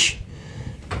passage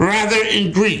rather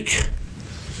in Greek.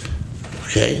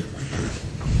 Okay.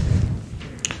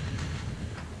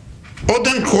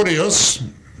 Oden Kurios.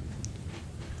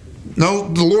 No,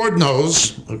 the Lord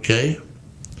knows, okay.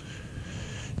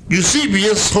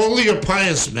 Eusebius, holy or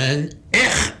pious men,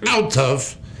 ech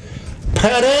nautav,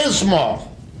 paresmo.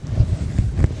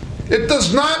 It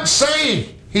does not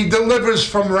say he delivers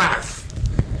from wrath.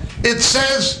 It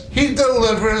says he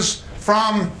delivers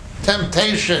from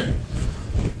temptation,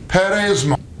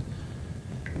 paresmo.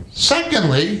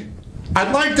 Secondly,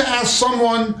 I'd like to ask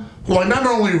someone who I not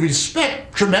only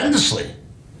respect tremendously,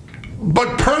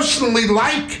 but personally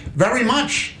like very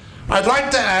much. I'd like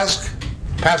to ask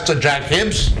Pastor Jack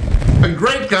Hibbs, a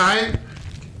great guy,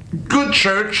 good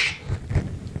church.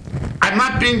 I'm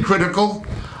not being critical.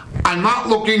 I'm not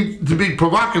looking to be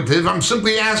provocative. I'm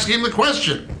simply asking the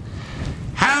question.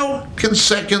 How can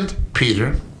 2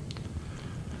 Peter,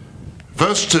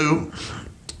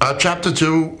 chapter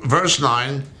 2, verse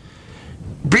 9,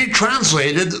 be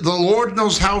translated, the Lord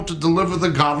knows how to deliver the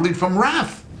godly from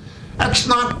wrath? That's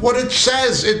not what it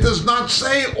says. It does not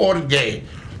say orge.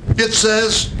 It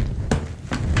says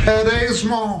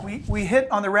paresmo. We hit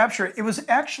on the rapture. It was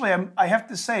actually, I have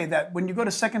to say that when you go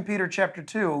to 2 Peter chapter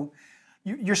 2,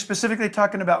 you're specifically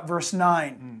talking about verse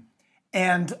 9.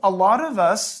 And a lot of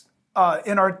us,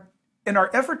 in our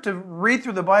effort to read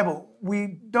through the Bible,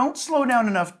 we don't slow down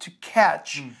enough to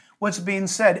catch what's being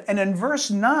said. And in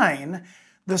verse 9,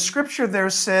 the scripture there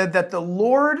said that the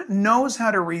Lord knows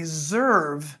how to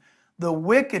reserve the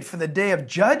wicked for the day of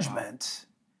judgment.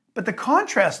 But the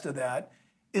contrast to that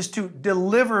is to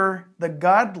deliver the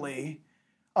godly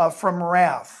from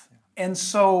wrath. And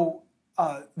so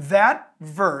that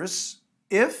verse,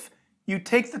 if you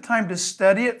take the time to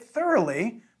study it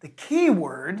thoroughly, the key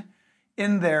word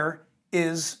in there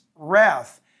is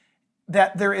wrath.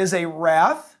 That there is a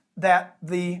wrath that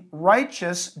the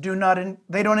righteous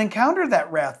they don't encounter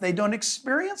that wrath. They don't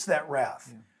experience that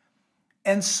wrath. Yeah.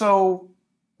 And so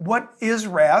what is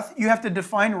wrath? You have to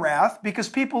define wrath, because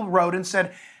people wrote and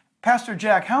said, Pastor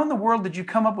Jack, how in the world did you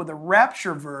come up with a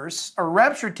rapture verse or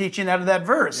rapture teaching out of that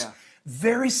verse? Yeah.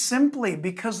 Very simply,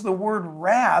 because the word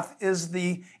wrath is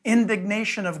the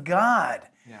indignation of God.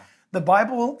 Yeah. The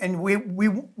Bible, and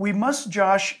we must,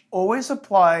 Josh, always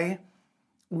apply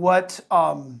what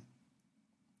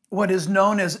is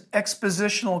known as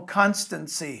expositional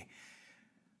constancy.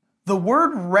 The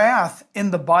word wrath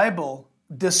in the Bible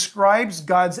describes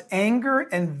God's anger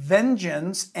and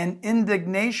vengeance and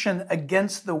indignation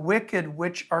against the wicked,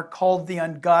 which are called the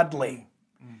ungodly.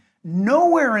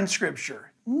 Nowhere in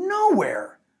Scripture,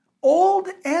 nowhere, Old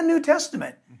and New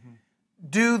Testament,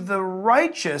 do the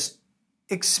righteous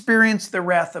experience the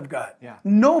wrath of God. Yeah.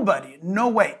 Nobody, no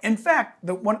way. In fact,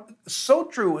 the one so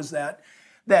true is that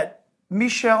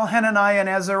Mishael, Hananiah, and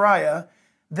Azariah,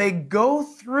 they go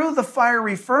through the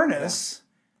fiery furnace. Yeah.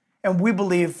 And we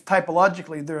believe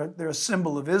typologically they're a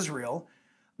symbol of Israel.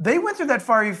 They went through that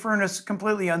fiery furnace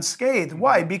completely unscathed.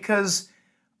 Why? Because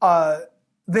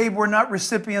they were not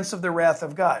recipients of the wrath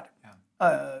of God.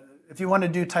 Yeah. If you want to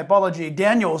do typology,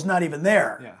 Daniel's not even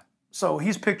there. Yeah. So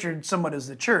he's pictured somewhat as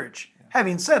the church. Yeah.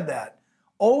 Having said that,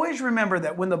 always remember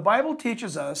that when the Bible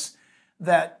teaches us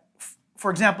that, for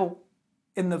example,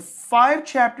 in the 5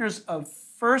 chapters of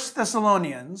 1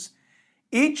 Thessalonians,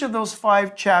 each of those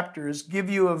 5 chapters give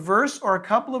you a verse or a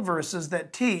couple of verses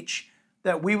that teach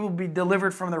that we will be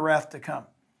delivered from the wrath to come.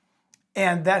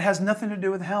 And that has nothing to do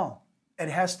with hell. It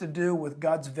has to do with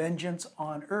God's vengeance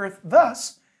on earth.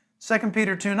 Thus, 2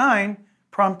 Peter 2:9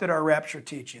 prompted our rapture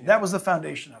teaching. That was the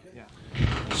foundation of it. Yeah.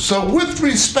 So with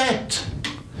respect,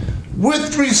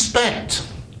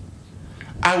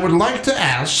 I would like to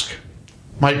ask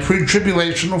my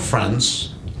pre-tribulational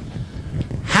friends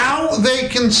how they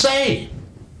can say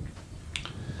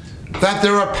that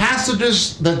there are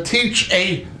passages that teach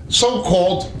a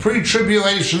so-called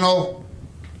pre-tribulational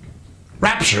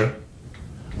rapture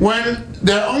when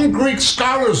their own Greek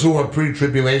scholars who are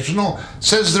pre-tribulational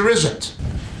says there isn't.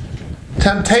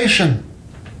 Temptation.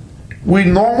 We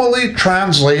normally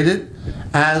translate it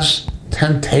as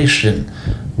temptation.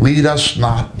 Lead us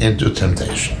not into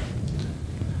temptation.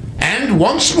 And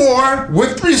once more,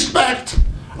 with respect,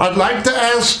 I'd like to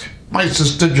ask my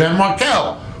sister Jen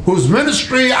Markell, whose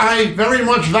ministry I very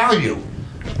much value.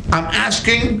 I'm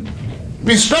asking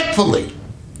respectfully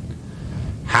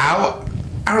how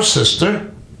our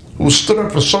sister, who stood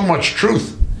up for so much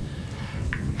truth,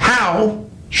 how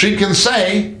she can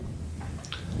say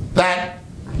that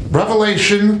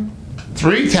Revelation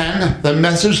 3:10, the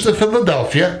message to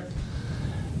Philadelphia,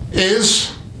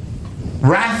 is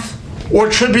wrath or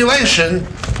tribulation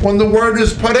when the word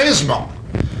is paresmo.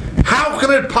 How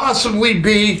can it possibly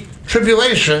be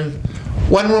tribulation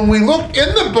when we look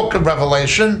in the book of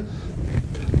Revelation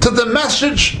to the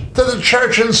message to the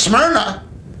church in Smyrna,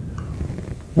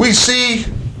 we see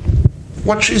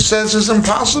what she says is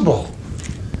impossible.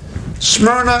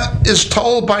 Smyrna is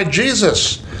told by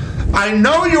Jesus, I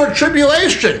know your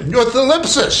tribulation, your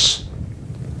thlipsis.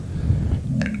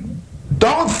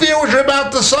 Don't fear what you're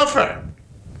about to suffer.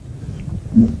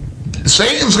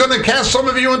 Satan's going to cast some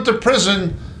of you into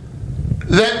prison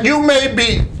that you may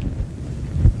be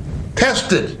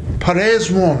tested,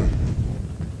 paresmon,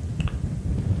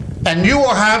 and you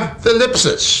will have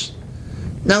thlipsis.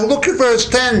 Now look at verse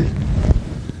 10.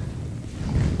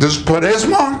 There's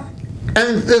paresmon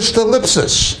and there's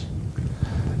thlipsis.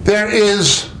 There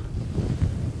is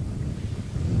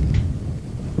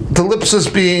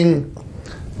thlipsis being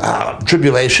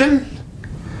tribulation,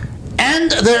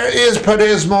 and there is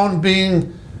paresmon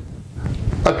being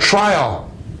a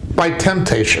trial by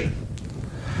temptation.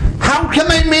 How can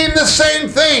they mean the same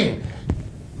thing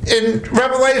in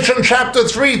Revelation chapter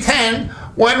 3:10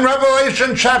 when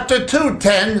Revelation chapter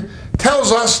 2:10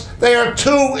 tells us they are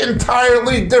 2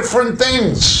 entirely different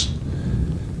things?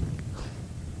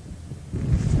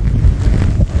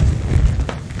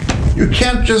 You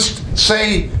can't just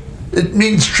say it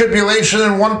means tribulation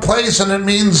in one place and it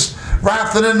means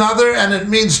wrath in another and it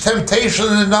means temptation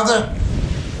in another.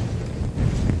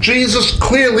 Jesus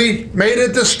clearly made a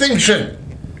distinction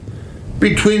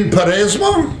between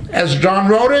paresmo, as John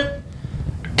wrote it,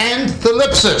 and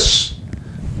thlipsis.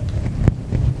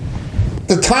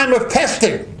 The time of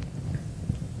testing,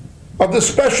 of the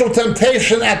special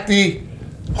temptation at the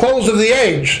close of the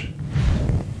age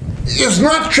is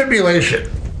not tribulation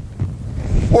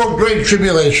or great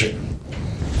tribulation.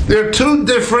 They're two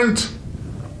different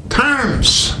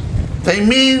terms. They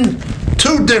mean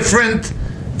two different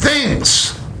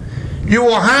things. You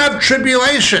will have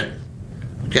tribulation,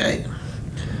 okay,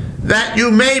 that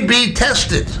you may be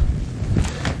tested.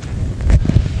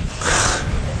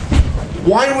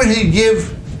 Why would he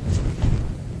give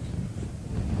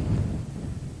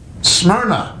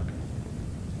Smyrna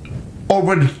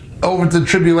over to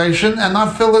tribulation and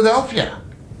not Philadelphia?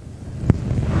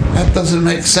 That doesn't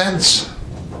make sense.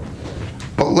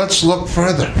 But let's look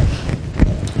further.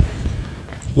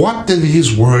 What do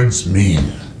these words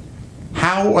mean?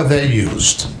 How are they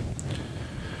used?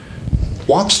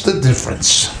 What's the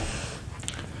difference?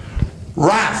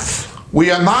 Wrath.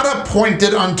 We are not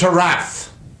appointed unto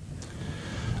wrath.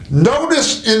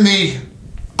 Notice in the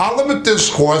Olivet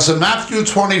Discourse in Matthew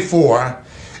 24,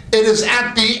 it is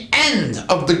at the end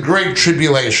of the Great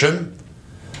Tribulation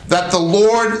that the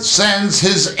Lord sends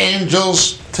his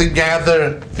angels to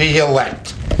gather the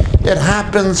elect. It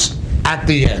happens at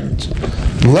the end.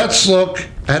 Let's look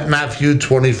at Matthew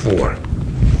 24.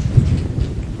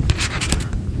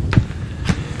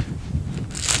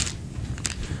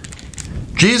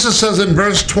 Jesus says in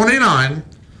verse 29,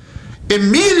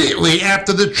 immediately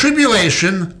after the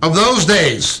tribulation of those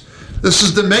days, this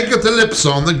is the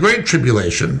megatalipson, the great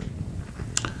tribulation,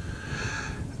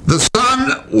 the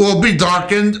sun will be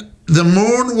darkened, the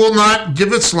moon will not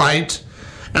give its light,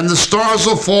 and the stars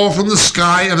will fall from the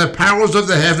sky, and the powers of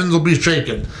the heavens will be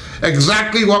shaken.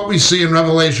 Exactly what we see in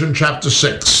Revelation chapter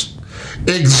 6.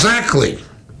 Exactly.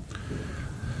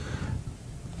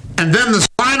 And then the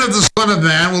sign of the Son of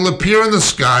Man will appear in the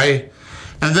sky,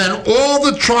 and then all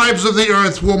the tribes of the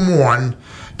earth will mourn,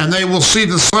 and they will see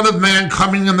the Son of Man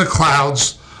coming in the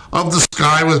clouds of the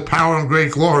sky with power and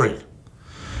great glory.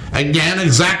 Again,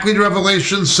 exactly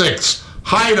Revelation 6.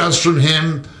 Hide us from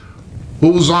him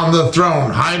who's on the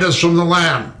throne. Hide us from the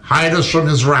Lamb. Hide us from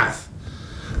his wrath.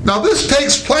 Now this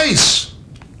takes place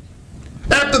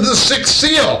after the sixth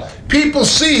seal. People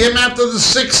see him after the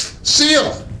sixth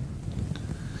seal.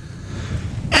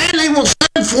 And he will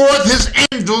send forth his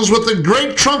angels with a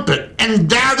great trumpet and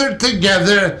gather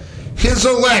together his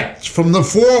elect from the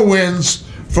four winds,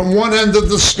 from one end of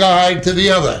the sky to the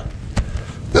other.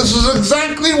 This is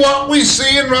exactly what we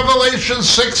see in Revelation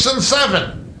 6 and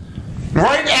 7.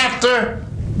 Right after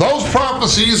those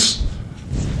prophecies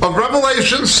of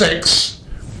Revelation 6,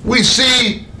 we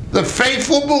see the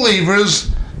faithful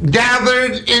believers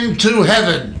gathered into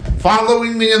heaven,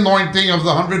 following the anointing of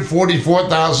the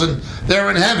 144,000 there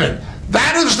in heaven.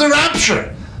 That is the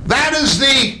rapture. That is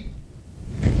the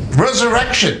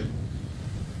resurrection.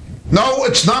 No,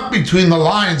 it's not between the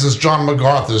lines, as John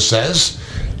MacArthur says.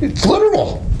 It's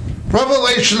literal.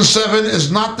 Revelation 7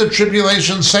 is not the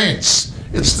tribulation saints.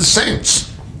 It's the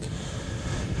saints.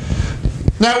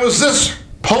 Now, is this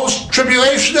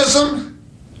post-tribulationism?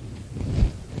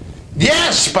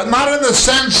 Yes, but not in the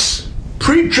sense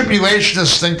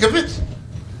pre-tribulationists think of it.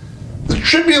 The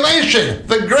tribulation,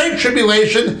 the great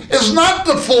tribulation, is not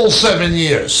the full 7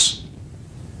 years.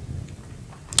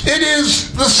 It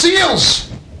is the seals.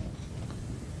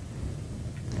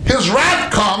 His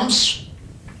wrath comes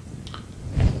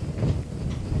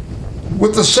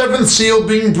with the seventh seal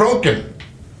being broken.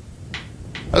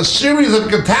 A series of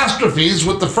catastrophes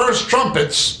with the first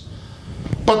trumpets,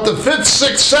 but the fifth,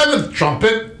 sixth, seventh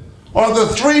trumpet are the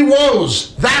three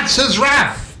woes. That's his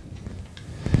wrath.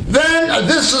 Then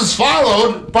this is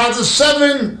followed by the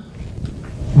seven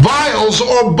vials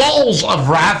or bowls of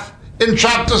wrath in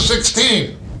chapter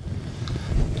 16.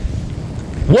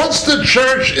 Once the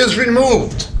church is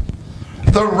removed,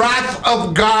 the wrath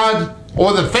of God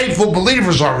or the faithful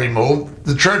believers are removed.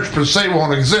 The church per se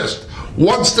won't exist.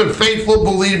 Once the faithful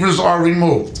believers are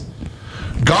removed,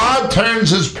 God turns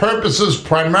his purposes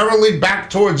primarily back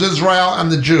towards Israel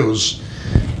and the Jews,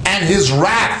 and his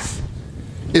wrath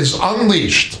is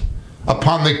unleashed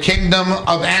upon the kingdom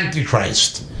of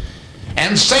Antichrist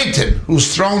and Satan,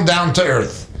 who's thrown down to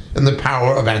earth in the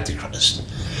power of Antichrist.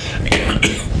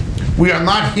 We are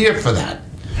not here for that.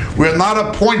 We are not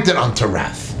appointed unto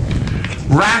wrath.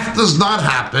 Wrath does not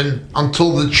happen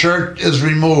until the church is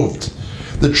removed.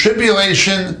 The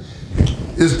tribulation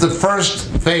is the first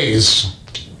phase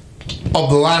of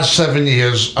the last 7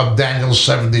 years of Daniel's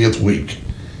 70th week.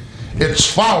 It's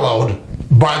followed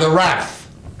by the wrath.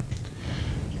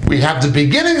 We have the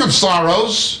beginning of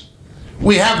sorrows.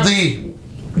 We have the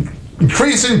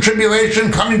increasing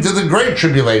tribulation coming to the great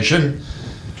tribulation.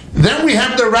 Then we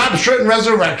have the rapture and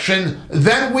resurrection.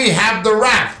 Then we have the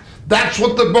wrath. That's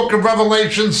what the book of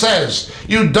Revelation says.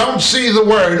 You don't see the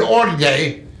word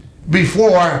orge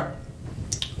before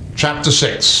chapter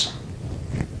 6.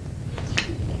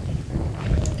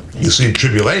 You see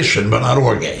tribulation, but not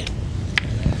orge.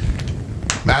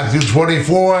 Matthew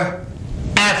 24,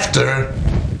 after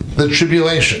the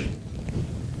tribulation,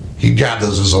 he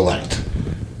gathers his elect.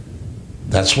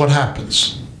 That's what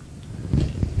happens.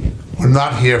 We're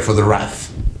not here for the wrath.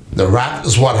 The wrath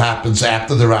is what happens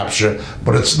after the rapture,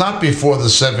 but it's not before the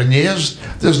 7 years.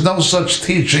 There's no such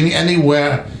teaching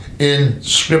anywhere in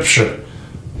Scripture.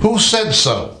 Who said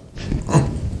so?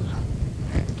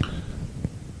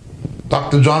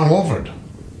 Dr. John Wolford.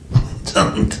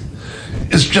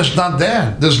 It's just not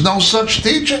there. There's no such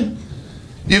teaching.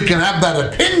 You can have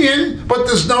that opinion, but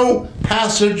there's no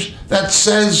passage that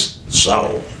says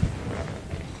so.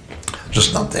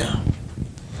 Just not there.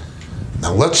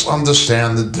 Now let's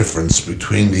understand the difference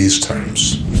between these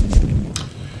terms.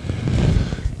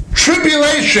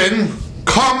 Tribulation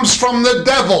comes from the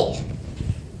devil.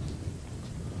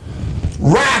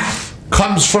 Wrath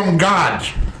comes from God.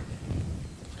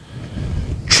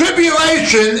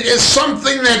 Tribulation is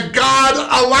something that God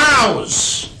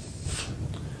allows.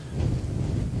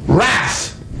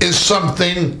 Wrath is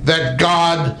something that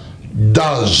God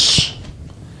does.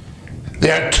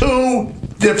 They are two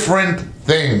different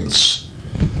things.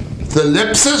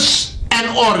 Thlipsis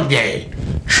and orge.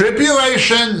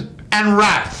 Tribulation and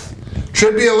wrath.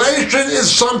 Tribulation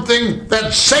is something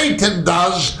that Satan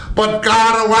does, but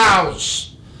God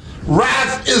allows.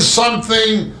 Wrath is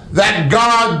something that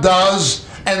God does,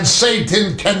 and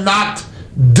Satan cannot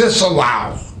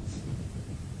disallow.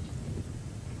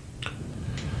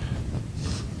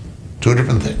 Two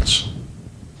different things.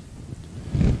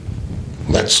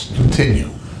 Let's continue.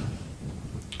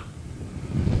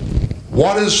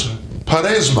 What is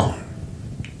peresmo?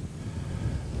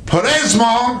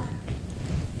 Peresmo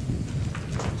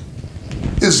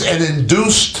is an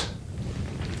induced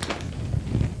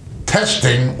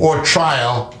testing or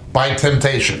trial by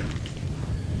temptation.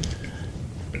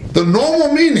 The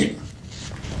normal meaning.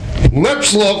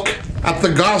 Let's look at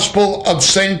the Gospel of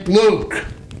St. Luke.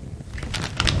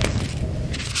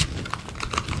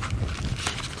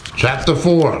 Chapter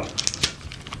 4.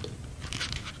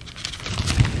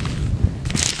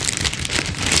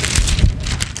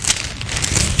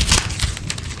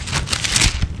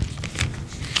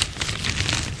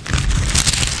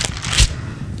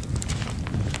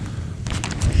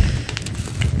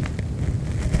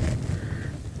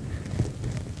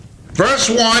 Verse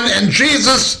 1, and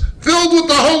Jesus, filled with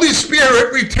the Holy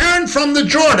Spirit, returned from the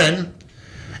Jordan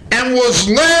and was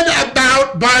led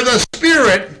about by the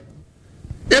Spirit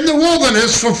in the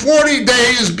wilderness for 40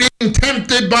 days, being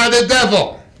tempted by the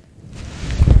devil.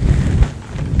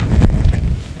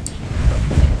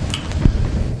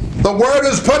 The word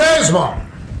is peresmo.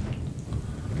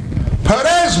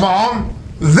 Peresmo,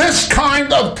 this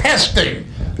kind of testing,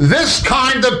 this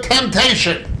kind of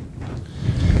temptation,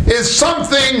 is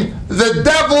something the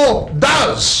devil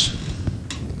does,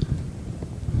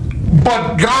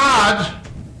 but God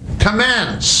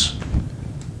commands.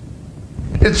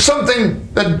 It's something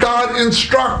that God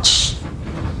instructs.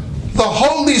 The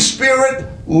Holy Spirit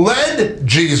led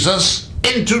Jesus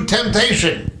into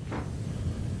temptation.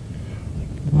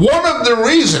 One of the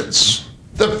reasons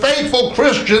the faithful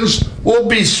Christians will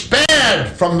be spared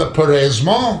from the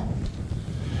peresmo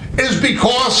is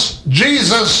because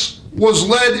Jesus was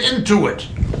led into it.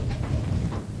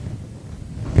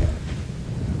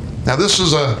 Now this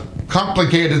is a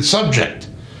complicated subject.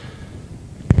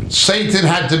 Satan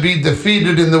had to be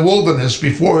defeated in the wilderness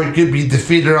before he could be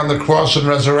defeated on the cross and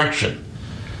resurrection.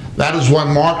 That is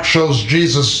when Mark shows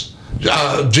Jesus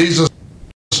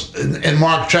in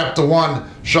Mark chapter 1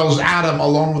 shows Adam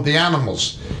alone with the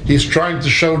animals. He's trying to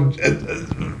show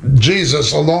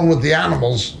Jesus alone with the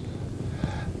animals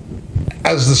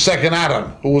as the second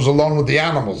Adam, who was alone with the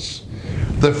animals.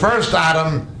 The first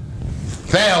Adam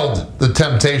failed the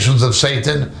temptations of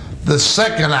Satan. The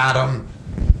second Adam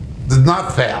did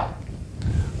not fail.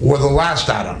 Or the last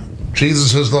Adam.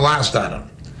 Jesus is the last Adam.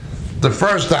 The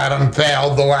first Adam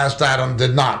failed, the last Adam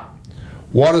did not.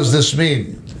 What does this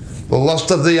mean? The lust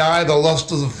of the eye, the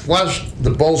lust of the flesh, the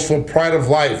boastful pride of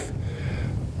life.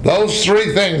 Those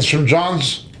three things from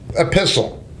John's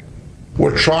epistle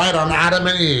were tried on Adam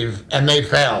and Eve, and they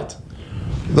failed.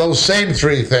 Those same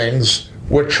three things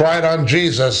were tried on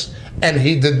Jesus, and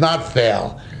he did not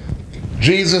fail.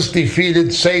 Jesus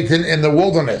defeated Satan in the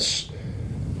wilderness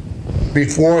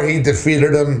before he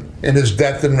defeated him in his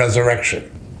death and resurrection.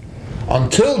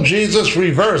 Until Jesus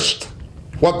reversed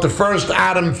what the first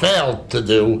Adam failed to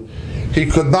do, he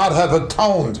could not have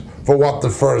atoned for what the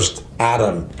first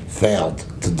Adam failed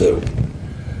to do.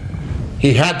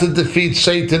 He had to defeat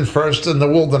Satan first in the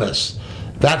wilderness.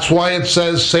 That's why it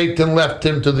says Satan left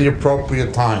him to the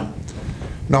appropriate time.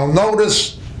 Now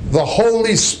notice the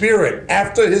Holy Spirit,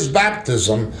 after his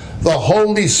baptism, the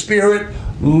Holy Spirit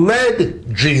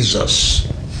led Jesus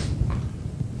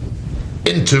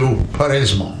into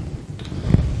Peresmon.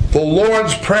 The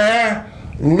Lord's Prayer,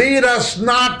 lead us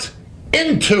not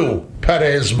into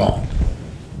Peresmon.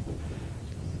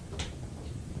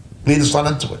 Lead us not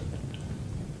into it.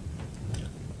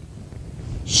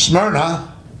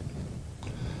 Smyrna,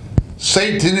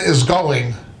 Satan is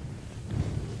going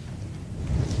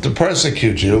to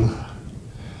persecute you,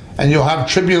 and you'll have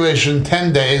tribulation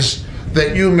 10 days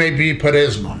that you may be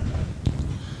Peresmon.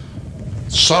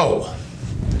 So,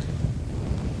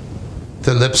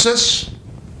 thlipsis,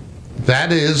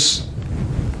 that is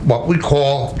what we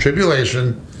call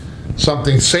tribulation,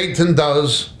 something Satan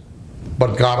does,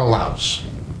 but God allows.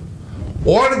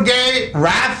 Orge,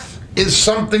 wrath, is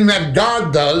something that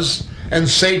God does, and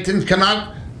Satan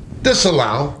cannot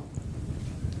disallow.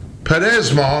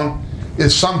 Peresmon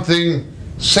is something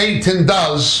Satan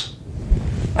does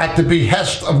at the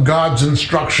behest of God's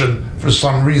instruction for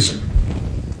some reason.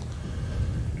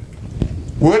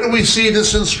 Where do we see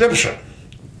this in Scripture?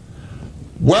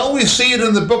 Well, we see it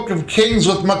in the book of Kings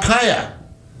with Micaiah,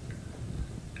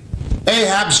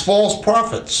 Ahab's false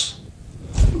prophets.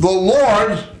 The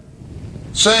Lord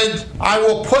said, I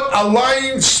will put a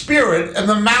lying spirit in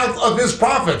the mouth of his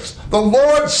prophets. The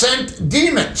Lord sent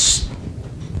demons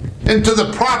into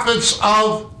the prophets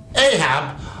of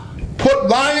Ahab, put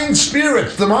lying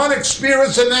spirits, demonic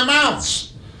spirits in their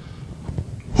mouths.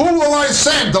 Who will I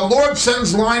send? The Lord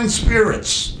sends lying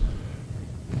spirits.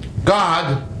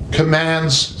 God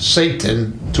commands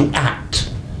Satan to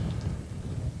act.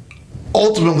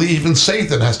 Ultimately, even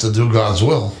Satan has to do God's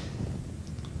will.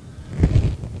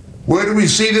 Where do we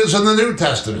see this in the New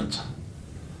Testament?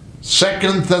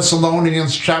 2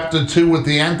 Thessalonians chapter 2 with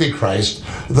the Antichrist,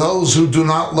 those who do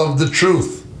not love the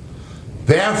truth.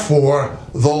 Therefore,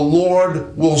 the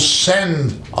Lord will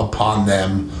send upon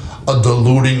them a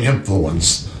deluding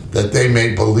influence, that they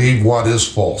may believe what is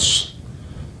false.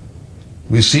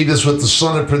 We see this with the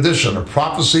son of perdition, a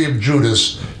prophecy of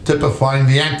Judas typifying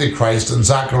the Antichrist in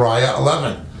Zechariah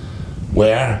 11,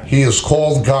 where he is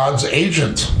called God's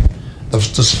agent,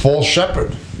 this false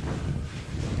shepherd.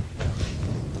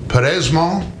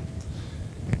 Peresmon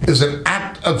is an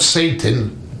act of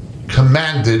Satan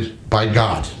commanded by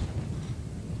God.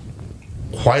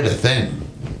 Quite a thing.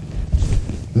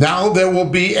 Now there will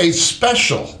be a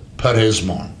special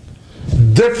Peresmon,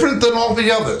 different than all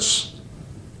the others,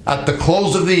 at the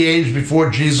close of the age before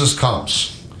Jesus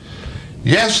comes.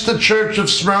 Yes, the church of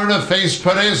Smyrna faced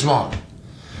Peresmon.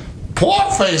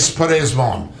 Paul faced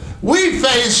Peresmon. We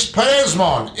face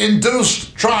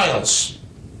Peresmon-induced trials.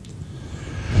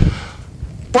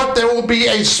 But there will be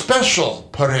a special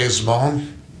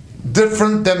Peresmon,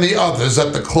 different than the others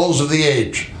at the close of the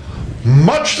age.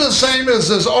 Much the same as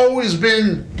there's always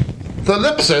been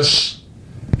thlipsis,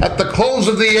 at the close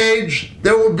of the age,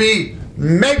 there will be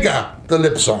mega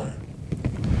thlipson.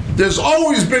 There's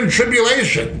always been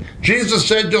tribulation. Jesus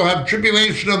said you'll have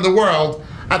tribulation in the world.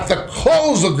 At the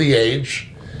close of the age,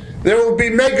 there will be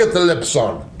mega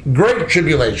thlipson, great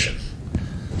tribulation.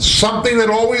 Something that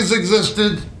always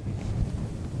existed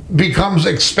becomes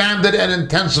expanded and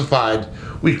intensified.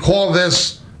 We call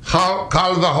this kal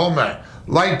v'homer,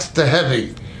 light to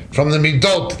heavy, from the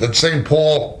midot that St.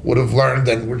 Paul would have learned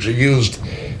and which are used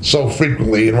so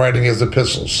frequently in writing his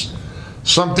epistles.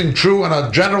 Something true in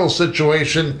a general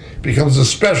situation becomes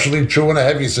especially true in a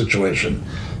heavy situation.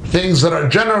 Things that are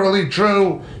generally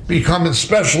true become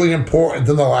especially important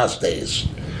in the last days.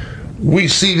 We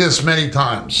see this many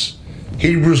times.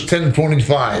 Hebrews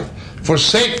 10:25.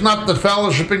 Forsake not the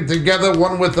fellowshipping together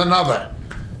one with another.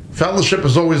 Fellowship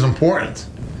is always important,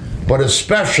 but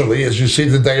especially as you see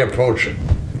the day approaching.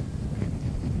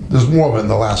 There's more of it in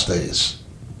the last days.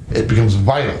 It becomes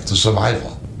vital to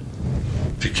survival.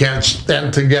 If you can't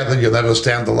stand together, you'll never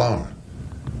stand alone.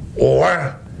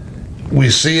 Or we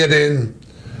see it in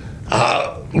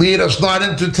lead us not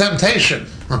into temptation,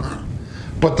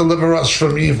 but deliver us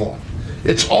from evil.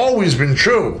 It's always been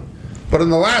true. But in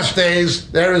the last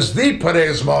days, there is the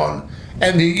Peresmon,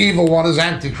 and the evil one is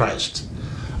Antichrist.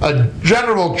 A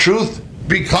general truth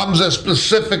becomes a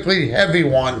specifically heavy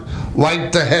one,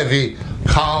 light to heavy,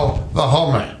 kal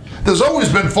v'homer. There's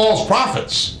always been false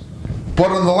prophets, but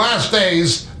in the last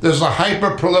days, there's a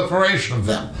hyper-proliferation of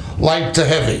them, light to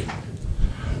heavy.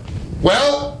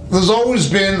 Well, there's always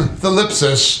been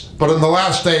thlipsis, but in the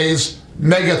last days,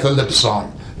 mega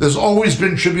thlipson. There's always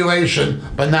been tribulation,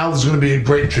 but now there's going to be a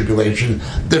great tribulation,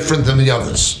 different than the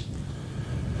others.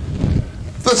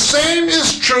 The same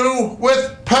is true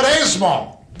with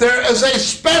peresmo. There is a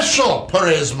special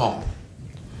peresmo.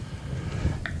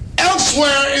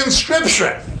 Elsewhere in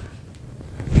Scripture,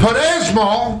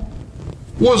 peresmo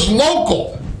was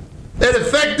local. It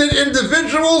affected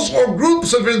individuals or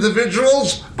groups of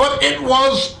individuals, but it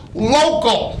was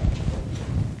local.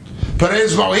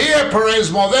 Peresmo here,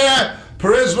 peresmo there,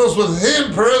 peresmos with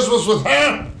him, peresmos with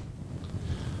her.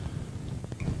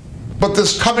 But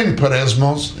this coming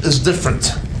peresmos is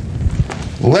different.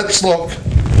 Let's look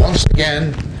once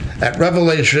again at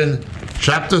Revelation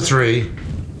chapter 3,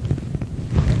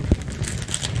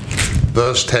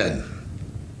 verse 10.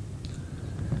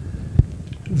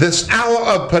 This hour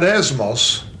of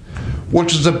peresmos,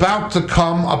 which is about to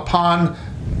come upon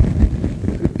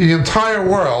the entire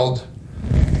world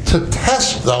to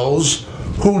test those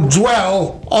who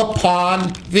dwell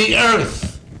upon the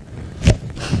earth.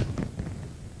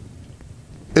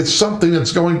 It's something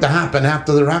that's going to happen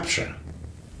after the rapture.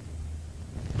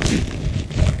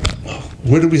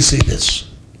 Where do we see this?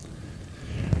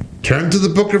 Turn to the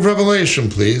book of Revelation,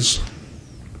 please.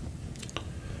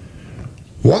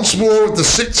 Once more with the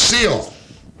sixth seal.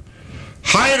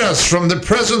 Hide us from the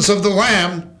presence of the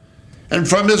Lamb and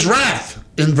from his wrath,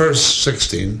 in verse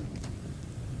 16.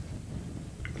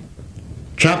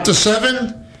 Chapter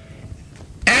 7.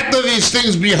 After these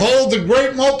things, behold, the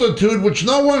great multitude, which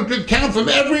no one could count, from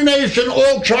every nation,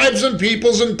 all tribes and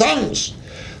peoples and tongues,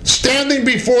 standing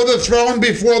before the throne,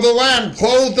 before the Lamb,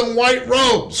 clothed in white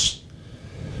robes.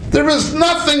 There is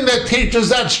nothing that teaches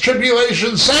that's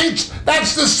tribulation saints.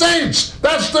 That's the saints.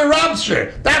 That's the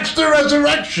rapture. That's the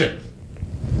resurrection.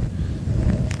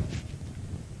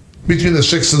 Between the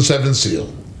sixth and seventh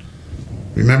seal.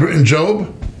 Remember in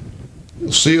Job?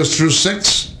 He'll see us through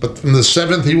 6, but from the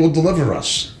 7th he will deliver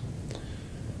us.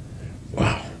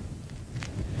 Wow.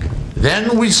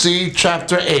 Then we see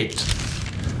chapter 8.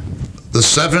 The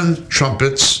 7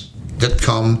 trumpets that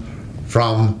come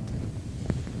from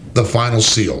the final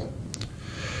seal.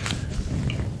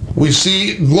 We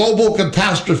see global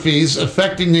catastrophes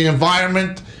affecting the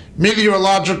environment,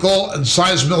 meteorological and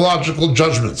seismological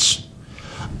judgments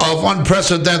of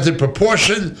unprecedented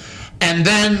proportion, and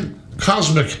then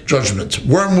cosmic judgment,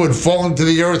 wormwood falling to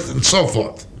the earth, and so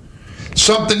forth.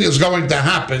 Something is going to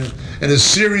happen in a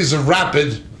series of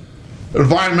rapid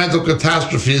environmental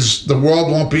catastrophes the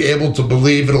world won't be able to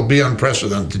believe. It'll be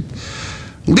unprecedented.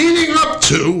 Leading up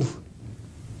to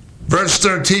verse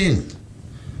 13.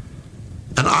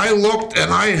 And I looked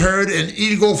and I heard an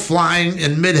eagle flying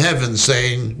in mid-heaven,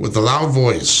 saying with a loud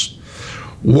voice,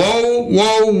 Woe,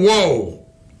 woe, woe,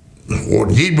 or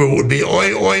in Hebrew it would be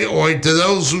oi, oi, oi, to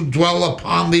those who dwell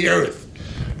upon the earth.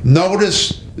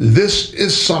 Notice this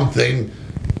is something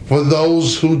for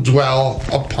those who dwell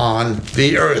upon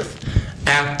the earth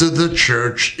after the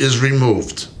church is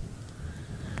removed.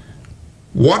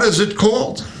 What is it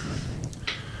called?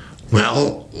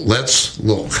 Well, let's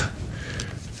look.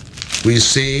 We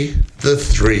see the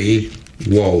 3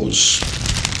 woes.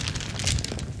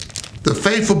 The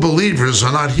faithful believers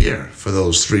are not here for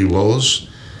those 3 woes.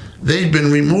 They've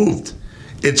been removed.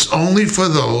 It's only for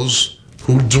those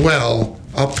who dwell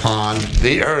upon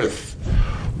the earth.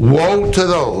 Woe to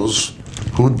those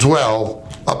who dwell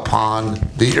upon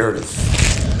the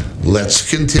earth. Let's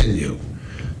continue.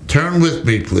 Turn with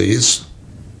me, please,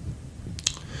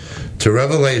 to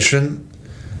Revelation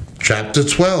chapter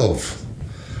 12.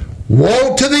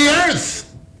 Woe to the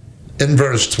earth, in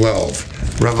verse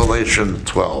 12. Revelation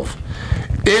 12.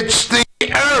 It's the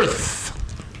earth.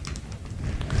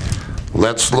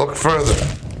 Let's look further.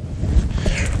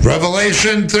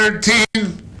 Revelation 13.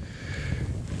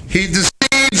 He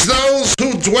deceives those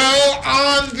who dwell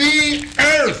on the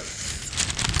earth.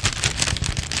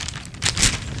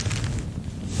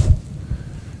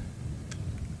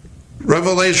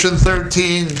 Revelation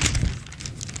 13,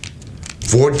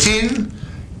 14.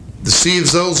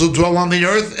 Deceives those who dwell on the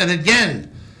earth. And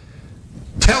again,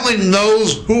 telling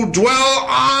those who dwell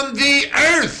on the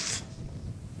earth.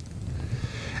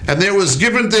 And there was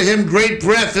given to him great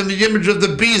breath in the image of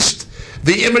the beast.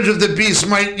 The image of the beast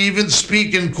might even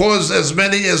speak and cause as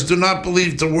many as do not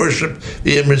believe to worship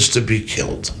the image to be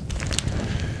killed.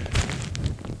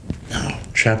 Now,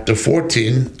 chapter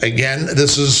 14, again,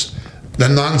 this is the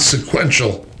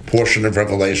non-sequential portion of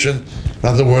Revelation. In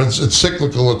other words, it's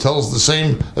cyclical. It tells the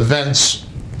same events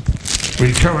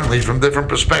recurrently from different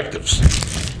perspectives.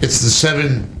 It's the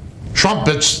 7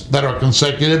 trumpets that are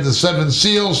consecutive, the 7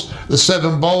 seals, the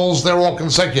 7 bowls, they're all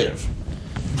consecutive.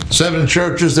 7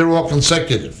 churches, they're all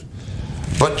consecutive.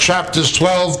 But chapters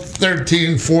 12,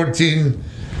 13, 14,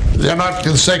 they're not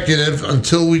consecutive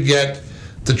until we get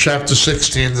to chapter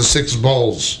 16, the 6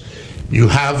 bowls. You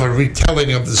have a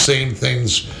retelling of the same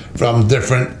things from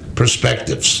different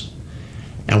perspectives.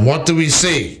 And what do we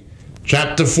see?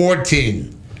 Chapter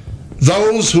 14,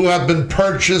 those who have been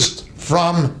purchased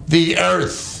from the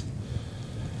earth.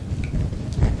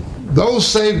 Those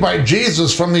saved by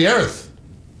Jesus from the earth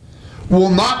will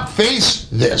not face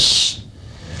this.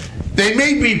 They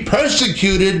may be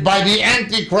persecuted by the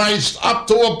Antichrist up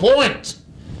to a point,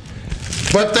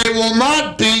 but they will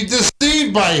not be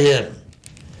deceived by him.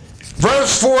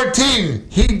 Verse 14,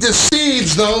 he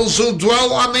deceives those who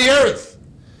dwell on the earth.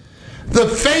 The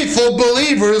faithful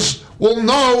believers will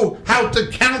know how to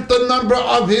count the number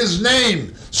of his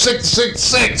name,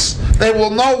 666. They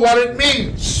will know what it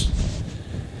means.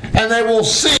 And they will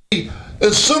see,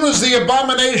 as soon as the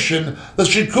abomination, the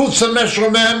Shikutza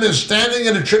Meshomem, is standing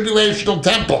in a tribulational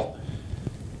temple,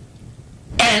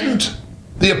 and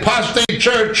the apostate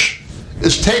church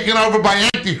is taken over by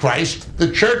Antichrist,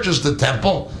 the church is the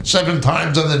temple, 7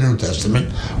 times in the New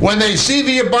Testament. When they see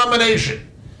the abomination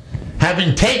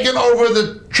having taken over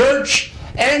the church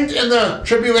and in the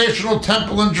tribulational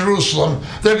temple in Jerusalem,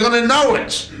 they're going to know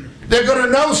it. They're going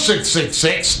to know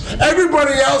 666.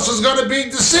 Everybody else is going to be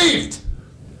deceived.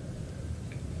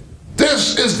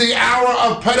 This is the hour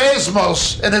of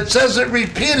peresmos, and it says it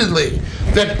repeatedly,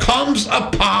 that comes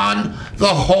upon the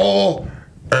whole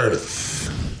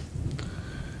earth.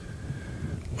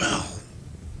 Well,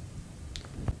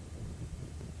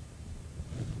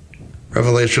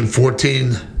 Revelation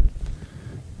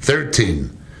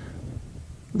 14:13.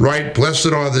 Right,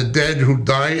 blessed are the dead who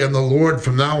die in the Lord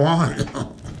from now on.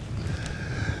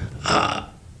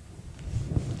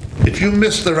 If you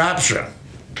miss the rapture,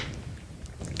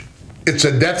 it's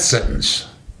a death sentence.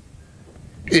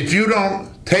 If you don't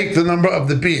take the number of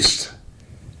the beast,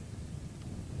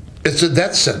 it's a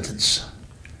death sentence.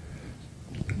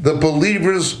 The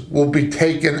believers will be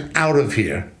taken out of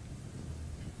here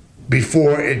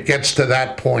before it gets to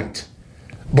that point.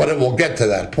 But it will get to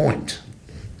that point.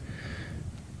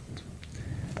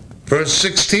 Verse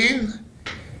 16,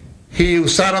 he who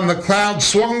sat on the cloud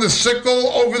swung the sickle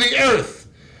over the earth,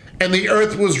 and the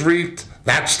earth was reaped.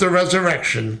 That's the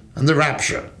resurrection and the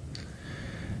rapture.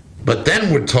 But then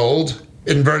we're told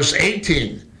in verse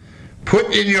 18,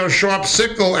 put in your sharp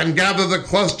sickle and gather the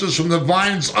clusters from the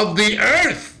vines of the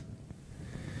earth,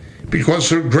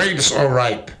 because her grapes are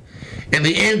ripe. And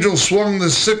the angel swung the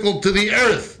sickle to the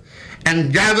earth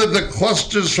and gathered the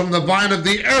clusters from the vine of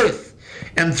the earth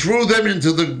and threw them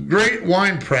into the great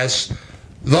winepress,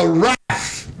 the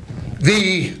wrath,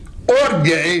 the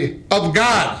orge of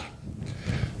God.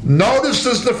 Notice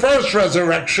this is the first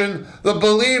resurrection. The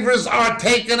believers are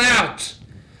taken out.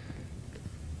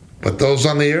 But those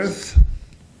on the earth,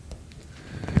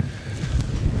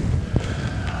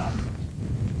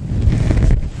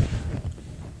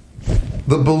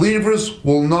 the believers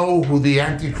will know who the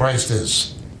Antichrist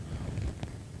is.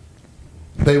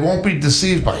 They won't be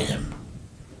deceived by him.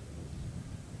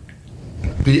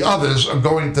 The others are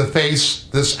going to face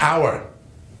this hour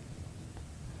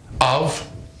of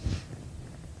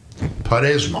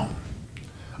peresmos,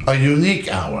 a unique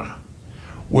hour,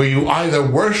 where you either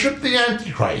worship the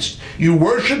Antichrist, you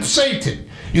worship Satan,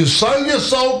 you sell your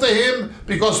soul to him,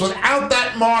 because without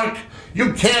that mark,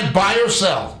 you can't buy or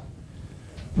sell.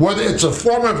 Whether it's a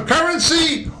form of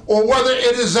currency or whether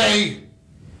it is a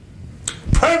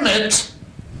permit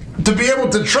to be able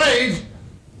to trade,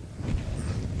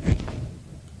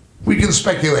 we can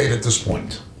speculate at this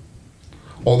point.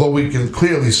 Although we can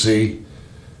clearly see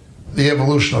the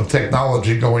evolution of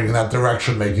technology going in that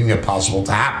direction, making it possible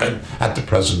to happen at the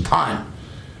present time.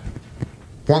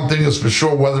 One thing is for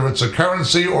sure, whether it's a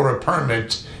currency or a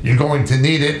permit, you're going to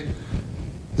need it.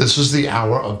 This is the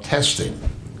hour of testing.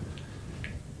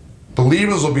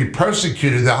 Believers will be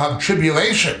persecuted. They'll have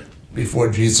tribulation before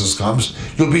Jesus comes.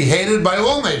 You'll be hated by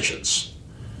all nations.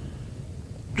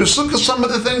 Just look at some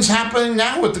of the things happening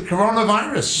now with the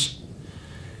coronavirus.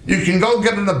 You can go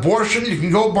get an abortion, you can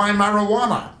go buy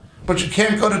marijuana, but you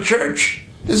can't go to church.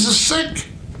 This is sick.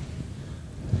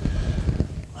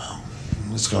 Well,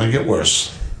 it's going to get worse.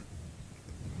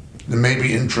 There may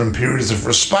be interim periods of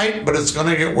respite, but it's going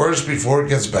to get worse before it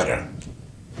gets better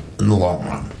in the long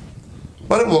run.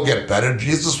 But it will get better.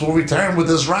 Jesus will return with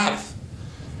his wrath.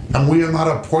 And we are not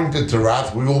appointed to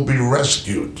wrath. We will be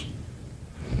rescued.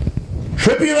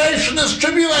 Tribulation is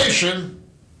tribulation.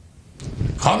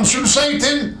 Comes from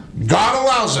Satan. God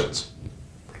allows it.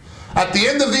 At the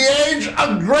end of the age,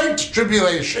 a great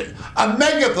tribulation, a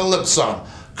megathalipson,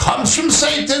 comes from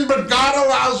Satan, but God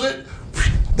allows it.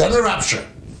 then the rapture,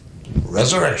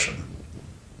 resurrection.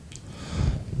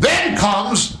 Then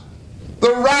comes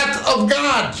the wrath of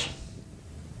God.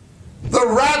 The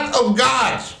wrath of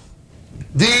God.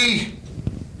 The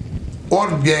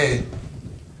orge.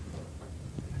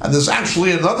 And there's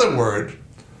actually another word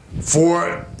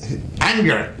for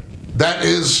anger that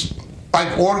is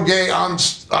like orge on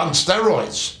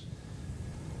steroids.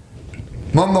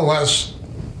 Nonetheless,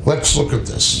 let's look at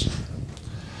this.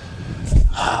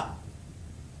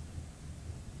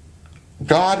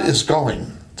 God is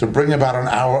going to bring about an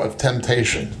hour of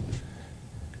temptation.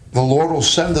 The Lord will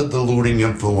send a deluding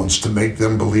influence to make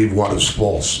them believe what is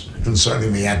false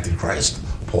concerning the Antichrist,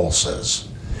 Paul says.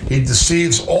 He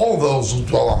deceives all those who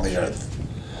dwell on the earth.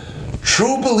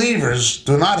 True believers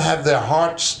do not have their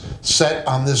hearts set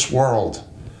on this world.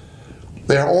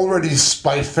 They are already,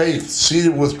 by faith,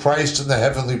 seated with Christ in the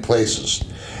heavenly places.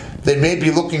 They may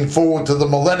be looking forward to the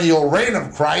millennial reign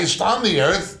of Christ on the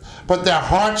earth, but their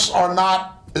hearts are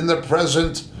not in the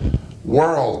present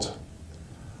world.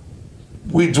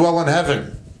 We dwell in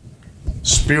heaven,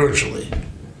 spiritually.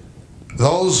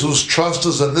 Those whose trust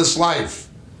is in this life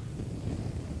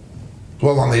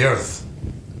dwell on the earth.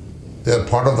 They're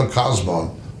part of the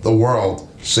cosmos, the world,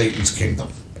 Satan's kingdom.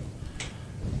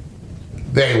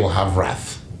 They will have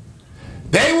wrath.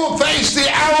 They will face the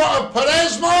hour of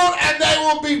Peresmon, and they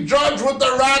will be judged with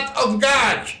the wrath of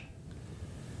God.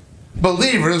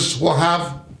 Believers will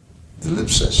have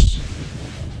ellipsis.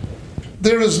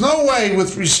 There is no way,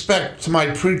 with respect to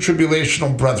my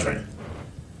pre-tribulational brethren,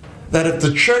 that if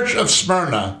the church of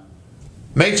Smyrna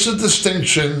makes a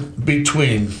distinction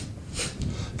between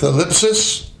the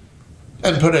ellipsis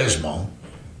and Peresmo,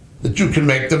 that you can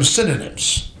make them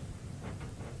synonyms.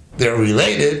 They're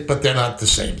related, but they're not the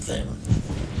same thing.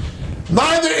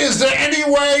 Neither is there any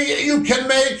way you can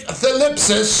make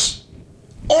thelipsis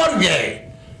orge.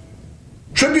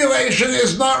 Tribulation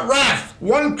is not wrath.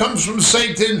 One comes from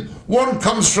Satan, one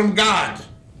comes from God.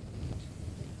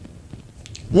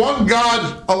 One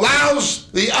God allows,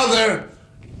 the other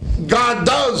God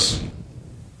does.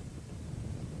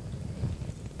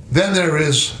 Then there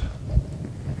is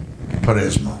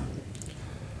Peresmo.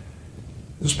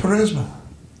 There's Peresmo.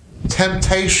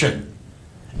 Temptation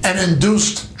and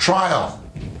induced trial.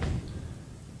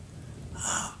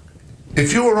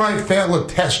 If you or I fail a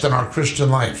test in our Christian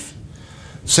life,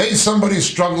 say somebody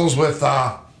struggles with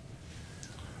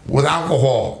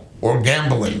alcohol or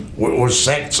gambling or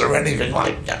sex or anything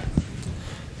like that.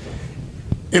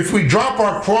 If we drop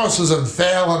our crosses and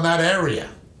fail in that area,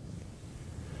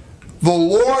 the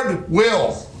Lord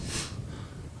will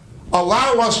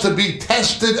allow us to be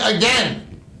tested again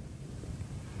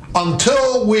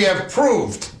until we have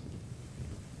proved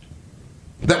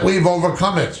that we've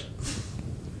overcome it.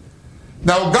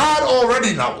 Now, God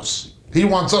already knows. He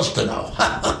wants us to know.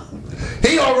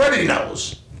 He already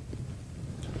knows.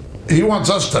 He wants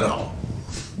us to know.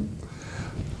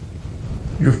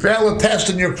 You fail a test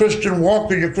in your Christian walk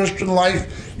or your Christian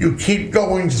life, you keep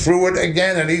going through it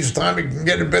again, and each time it can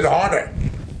get a bit harder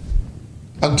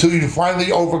until you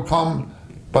finally overcome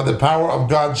by the power of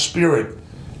God's Spirit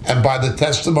and by the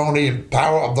testimony and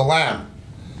power of the Lamb.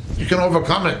 You can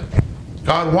overcome it.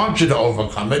 God wants you to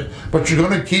overcome it, but you're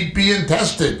going to keep being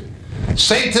tested.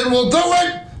 Satan will do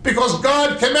it because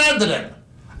God commanded him.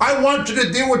 I want you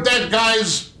to deal with that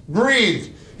guy's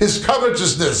greed, his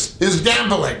covetousness, his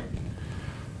gambling.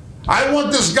 I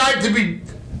want this guy to be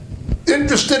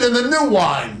interested in the new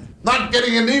wine, not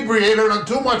getting inebriated on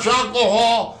too much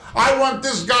alcohol. I want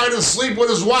this guy to sleep with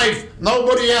his wife,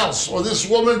 nobody else, or this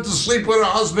woman to sleep with her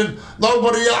husband,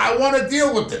 nobody else. I want to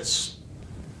deal with this.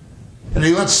 And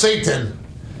he lets Satan,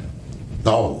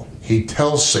 no, he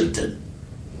tells Satan,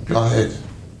 go ahead.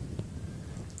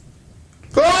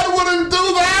 God wouldn't do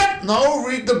that. No,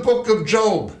 read the book of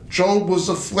Job. Job was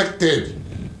afflicted.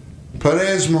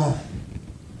 Peresmo.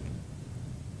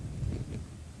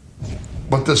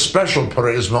 But the special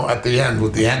Peresmo at the end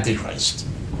with the Antichrist,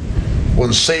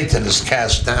 when Satan is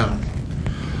cast down.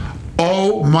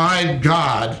 Oh my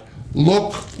God,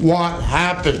 look what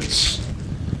happens.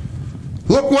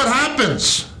 Look what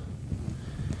happens.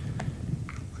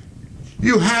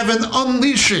 You have an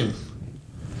unleashing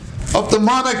of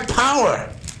demonic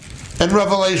power in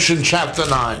Revelation chapter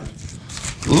 9.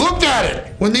 Look at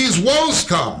it when these woes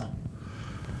come.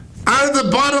 Out of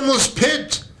the bottomless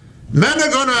pit, men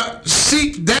are going to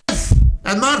seek death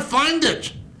and not find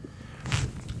it.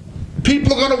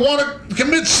 People are going to want to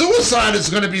commit suicide. It's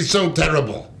going to be so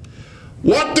terrible.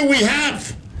 What do we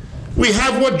have? We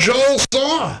have what Joel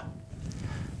saw.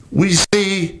 We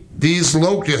see these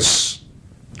locusts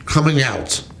coming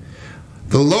out.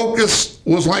 The locust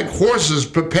was like horses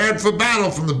prepared for battle,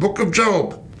 from the book of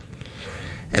Job.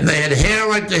 And they had hair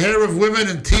like the hair of women,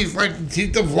 and teeth like the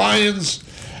teeth of lions,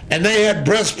 and they had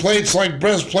breastplates like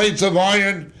breastplates of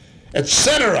iron,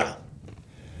 etc.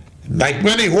 Like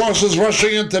many horses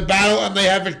rushing into battle, and they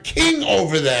have a king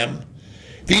over them.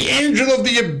 The angel of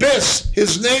the abyss,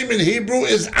 his name in Hebrew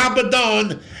is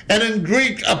Abaddon, and in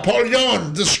Greek,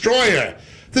 Apollyon, destroyer.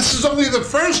 This is only the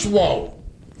first woe.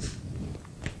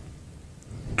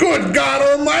 Good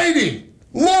God Almighty!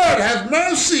 Lord, have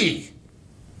mercy!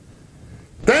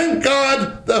 Thank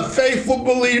God the faithful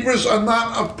believers are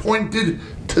not appointed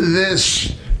to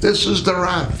this. This is the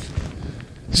wrath.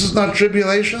 This is not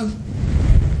tribulation.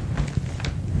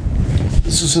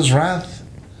 This is his wrath.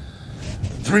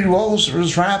 3 woes are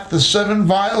his wrath. The 7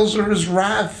 vials are his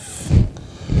wrath.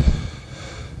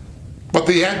 But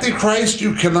the Antichrist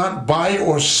you cannot buy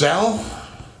or sell.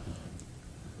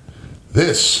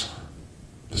 This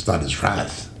is not his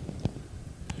wrath.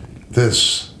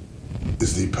 This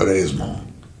is the peresmo.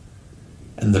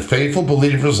 And the faithful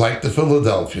believers, like the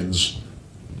Philadelphians,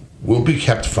 will be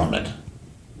kept from it.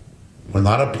 We're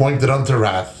not appointed unto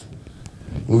wrath.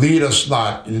 Lead us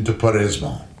not into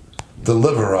peresmo.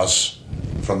 Deliver us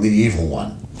from the evil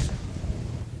one.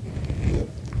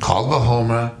 Kal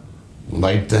vachomer,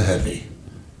 light to heavy.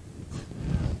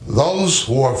 Those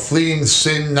who are fleeing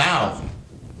sin now,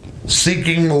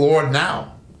 seeking the Lord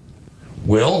now,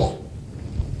 will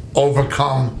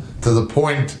overcome to the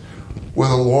point where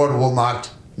the Lord will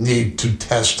not need to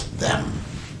test them.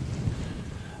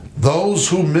 Those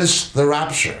who miss the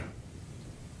rapture,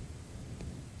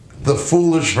 the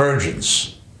foolish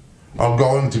virgins, are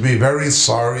going to be very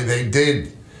sorry they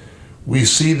did. We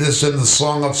see this in the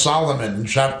Song of Solomon in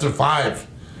chapter 5,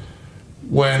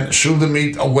 when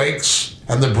Shulamite awakes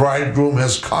and the bridegroom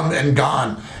has come and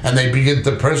gone, and they begin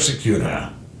to persecute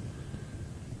her.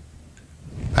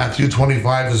 Matthew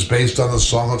 25 is based on the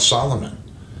Song of Solomon.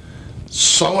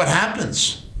 So it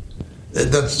happens.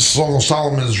 That Song of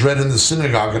Solomon is read in the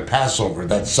synagogue at Passover,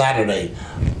 that Saturday,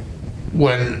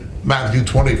 when Matthew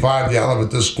 25, the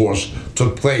Olivet Discourse,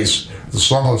 took place. The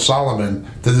Song of Solomon,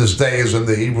 to this day, is in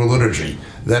the Hebrew liturgy.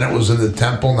 Then it was in the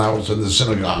temple, now it's in the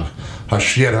synagogue.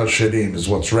 Hashir Hashirim is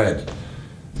what's read.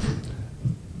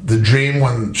 The dream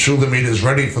when Shulamite is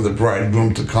ready for the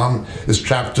bridegroom to come is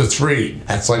chapter 3.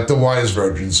 That's like the wise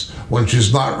virgins. When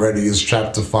she's not ready is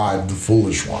chapter 5, the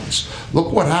foolish ones.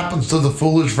 Look what happens to the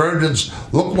foolish virgins.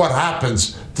 Look what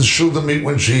happens to Shulamite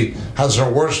when she has her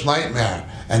worst nightmare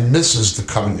and misses the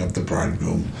coming of the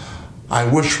bridegroom. I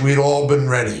wish we'd all been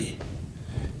ready.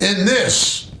 In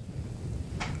this,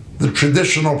 the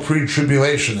traditional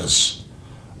pre-tribulationists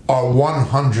are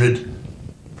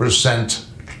 100%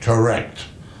 correct.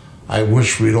 I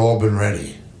wish we'd all been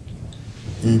ready.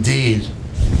 Indeed,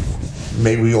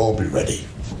 may we all be ready.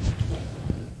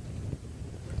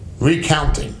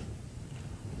 Recounting.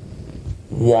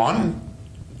 1,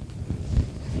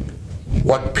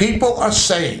 what people are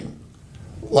saying,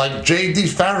 like J.D.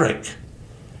 Farrick,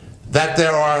 that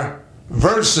there are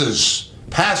verses,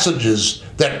 passages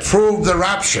that prove the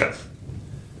rapture.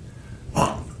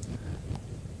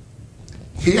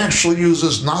 He actually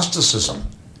uses Gnosticism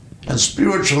and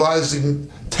spiritualizing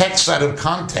texts out of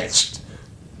context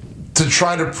to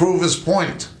try to prove his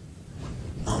point.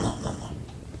 No.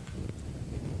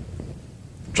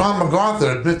 John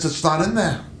MacArthur admits it's not in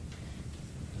there.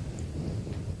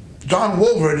 John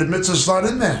Wolford admits it's not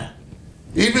in there.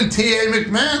 Even T.A.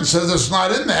 McMahon says it's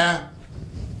not in there.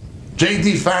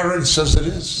 J.D. Farrick says it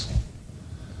is.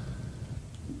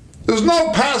 There's no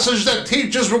passage that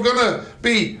teaches we're going to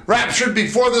be raptured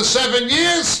before the 7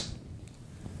 years.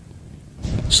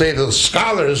 Say the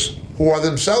scholars who are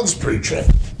themselves pre-trib.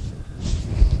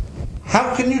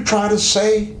 How can you try to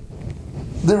say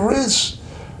there is?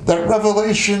 That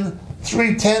Revelation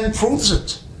 3:10 proves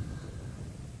it.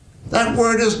 That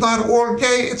word is not orge,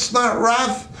 it's not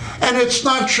wrath, and it's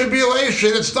not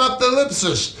tribulation, it's not the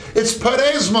ellipsis, it's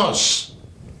peresmos.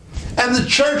 And the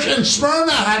church in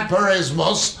Smyrna had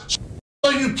peresmos,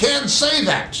 so you can't say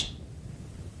that.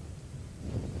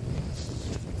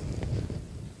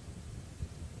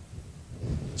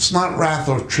 It's not wrath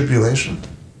or tribulation.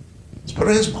 It's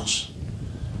peresmos.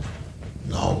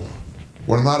 No,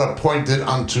 we're not appointed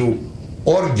unto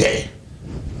orge.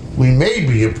 We may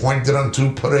be appointed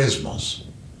unto peresmos.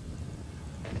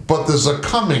 But there's a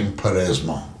coming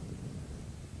peresmo.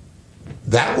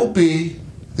 That will be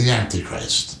the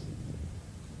Antichrist.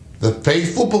 The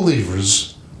faithful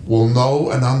believers will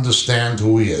know and understand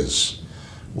who he is.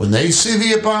 When they see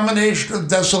the abomination of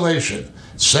desolation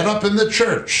set up in the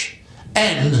church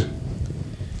and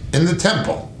in the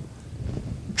temple,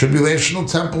 tribulational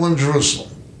temple in Jerusalem,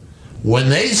 when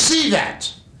they see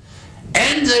that,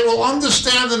 and they will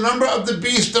understand the number of the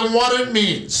beast and what it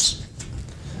means,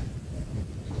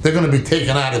 they're going to be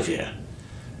taken out of here.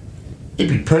 They'd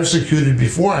be persecuted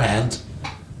beforehand.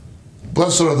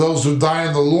 Blessed are those who die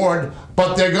in the Lord,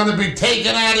 but they're going to be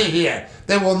taken out of here.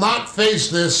 They will not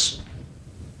face this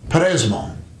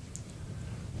precede,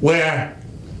 where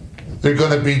they're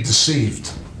going to be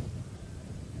deceived.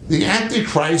 The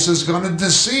Antichrist is going to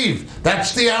deceive.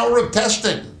 That's the hour of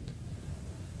testing.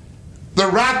 The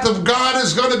wrath of God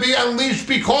is going to be unleashed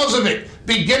because of it,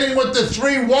 beginning with the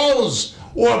three woes,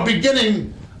 or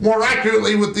beginning more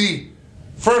accurately with the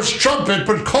first trumpet,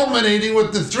 but culminating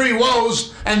with the three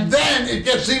woes, and then it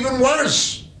gets even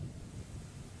worse.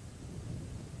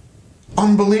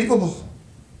 Unbelievable.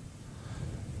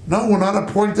 No, we're not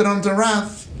appointed unto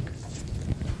wrath.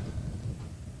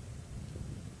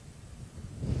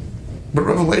 But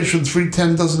Revelation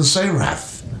 3:10 doesn't say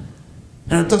wrath.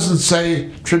 And it doesn't say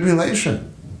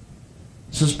tribulation.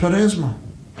 It says perisma.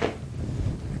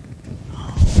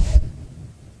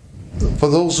 For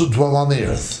those who dwell on the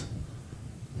earth.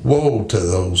 Woe to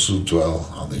those who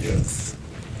dwell on the earth.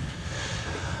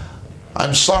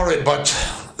 I'm sorry, but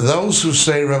those who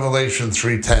say Revelation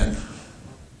 3:10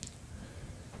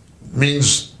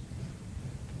 means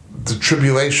the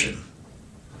tribulation.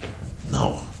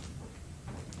 No.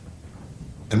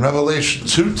 In Revelation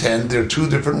 2:10, there are two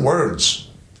different words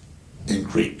in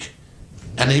Greek,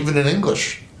 and even in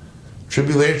English.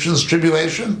 Tribulation is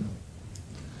tribulation.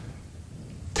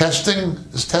 Testing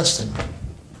is testing.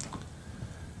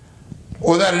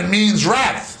 Or that it means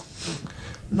wrath.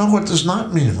 No, it does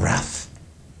not mean wrath.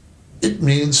 It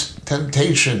means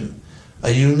temptation,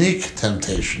 a unique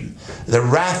temptation. The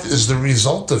wrath is the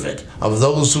result of it, of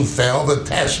those who fail the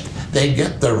test. They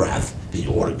get the wrath, the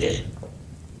orge.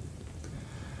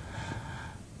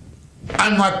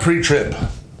 I'm not pre-trib.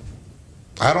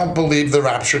 I don't believe the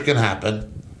rapture can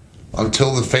happen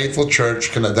until the faithful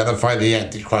church can identify the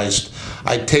Antichrist.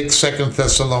 I take 2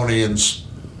 Thessalonians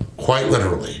quite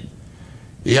literally.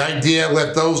 The idea,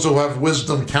 let those who have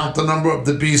wisdom count the number of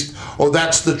the beast, oh,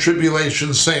 that's the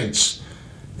tribulation saints.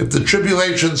 If the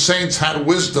tribulation saints had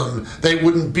wisdom, they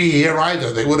wouldn't be here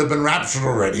either. They would have been raptured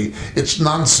already. It's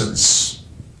nonsense.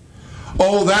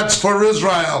 Oh, that's for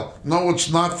Israel. No, it's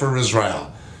not for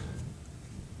Israel.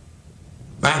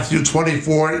 Matthew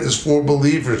 24 is for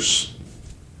believers.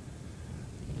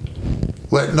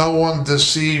 Let no one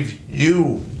deceive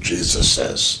you, Jesus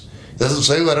says. It doesn't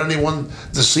say let anyone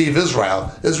deceive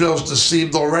Israel. Israel's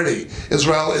deceived already.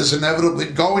 Israel is inevitably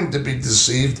going to be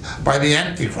deceived by the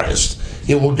Antichrist.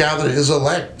 He will gather his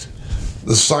elect.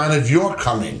 The sign of your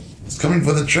coming. It's coming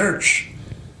for the church.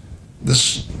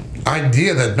 This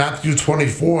idea that Matthew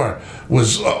 24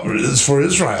 is for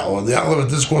Israel, or the Olivet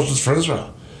Discourse is for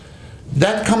Israel,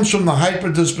 that comes from the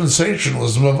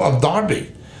hyper-dispensationalism of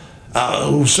Darby,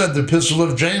 who said the Epistle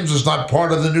of James is not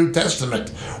part of the New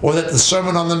Testament, or that the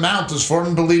Sermon on the Mount is for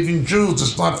unbelieving Jews,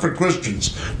 it's not for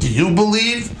Christians. Do you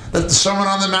believe that the Sermon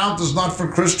on the Mount is not for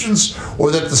Christians,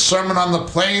 or that the Sermon on the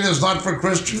Plain is not for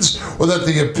Christians, or that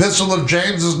the Epistle of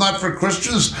James is not for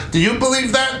Christians? Do you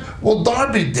believe that? Well,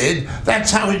 Darby did.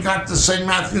 That's how he got to say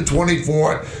Matthew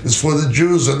 24 is for the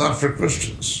Jews and not for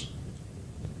Christians.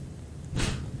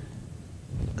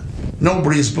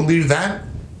 Nobody's believed that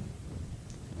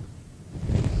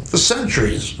for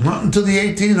centuries, not until the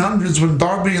 1800s when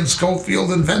Darby and Schofield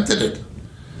invented it.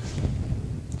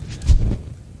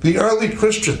 The early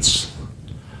Christians,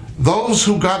 those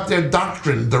who got their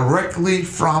doctrine directly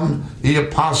from the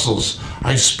apostles.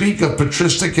 I speak of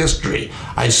patristic history.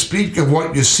 I speak of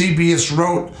what Eusebius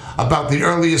wrote about the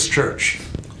earliest church.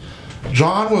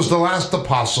 John was the last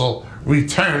apostle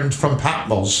returned from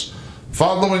Patmos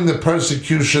following the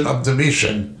persecution of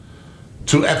Domitian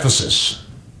to Ephesus.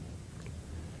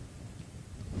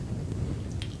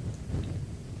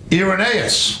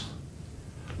 Irenaeus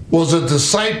was a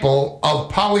disciple of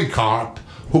Polycarp,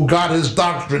 who got his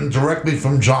doctrine directly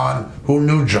from John, who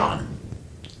knew John.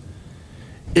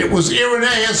 It was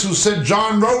Irenaeus who said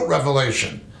John wrote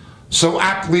Revelation, so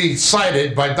aptly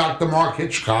cited by Dr. Mark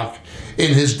Hitchcock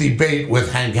in his debate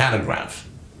with Hank Hanegraaff.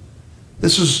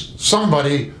 This is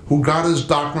somebody who got his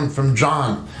doctrine from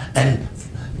John and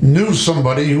knew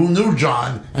somebody who knew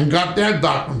John and got their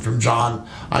doctrine from John.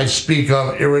 I speak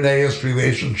of Irenaeus'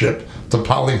 relationship to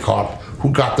Polycarp, who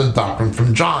got the doctrine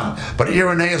from John. But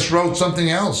Irenaeus wrote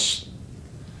something else.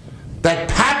 That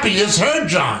Papias heard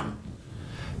John.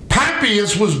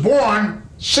 Papias was born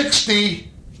 60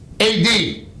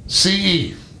 AD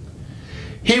CE.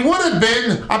 He would have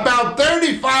been about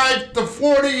 35 to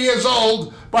 40 years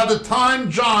old by the time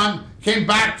John came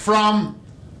back from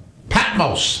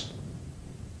Patmos.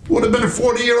 Would have been a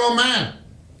 40-year-old man.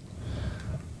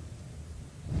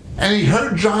 And he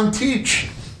heard John teach.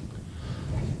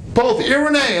 Both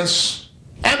Irenaeus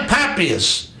and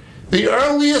Papias, the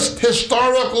earliest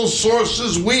historical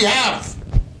sources we have,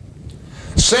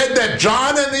 said that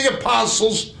John and the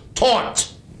apostles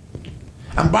taught.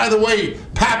 And by the way,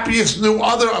 Papias knew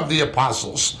other of the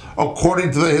apostles,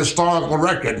 according to the historical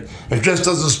record. It just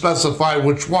doesn't specify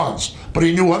which ones, but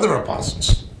he knew other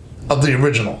apostles of the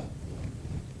original.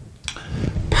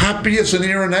 Papias and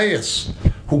Irenaeus,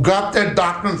 who got their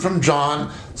doctrine from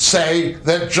John, say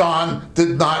that John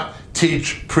did not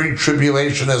teach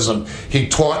pre-tribulationism. He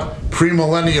taught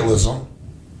premillennialism,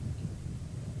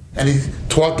 and he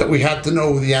taught that we had to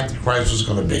know who the Antichrist was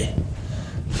going to be.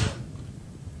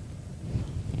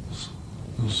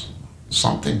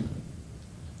 Something.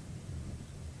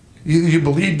 Either you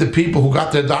believe the people who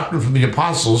got their doctrine from the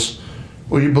apostles,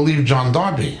 or you believe John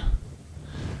Darby.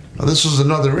 Now, this is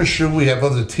another issue. We have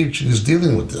other teachings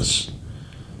dealing with this.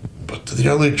 But the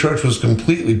early church was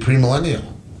completely premillennial.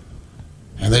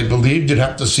 And they believed you'd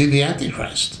have to see the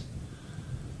Antichrist.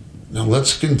 Now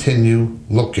let's continue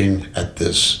looking at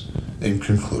this in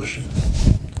conclusion.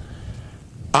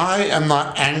 I am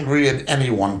not angry at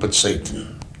anyone but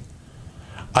Satan.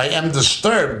 I am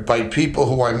disturbed by people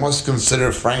who I must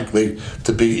consider, frankly,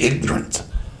 to be ignorant,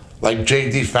 like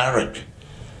J.D. Farag.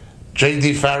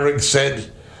 J.D. Farag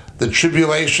said, the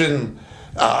tribulation,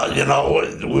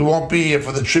 we won't be here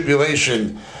for the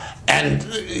tribulation. And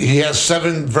he has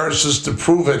 7 verses to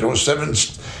prove it, or 7,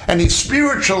 and he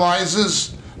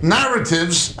spiritualizes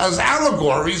narratives as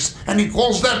allegories, and he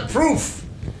calls that proof.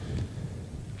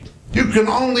 You can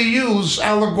only use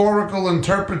allegorical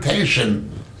interpretation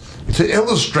to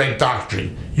illustrate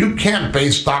doctrine. You can't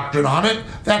base doctrine on it.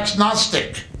 That's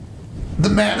Gnostic. The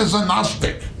man is a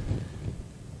Gnostic.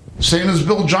 Same as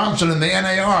Bill Johnson in the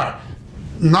NAR.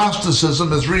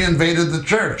 Gnosticism has reinvaded the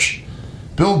church.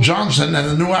 Bill Johnson and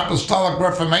the New Apostolic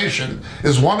Reformation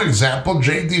is one example.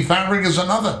 J.D. Farag is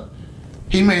another.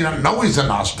 He may not know he's a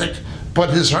Gnostic,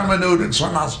 but his hermeneutics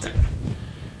are Gnostic.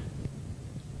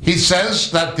 He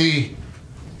says that the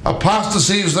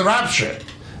apostasy is the rapture.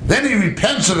 Then he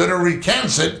repents of it or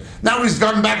recants it. Now he's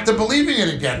gone back to believing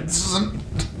it again. This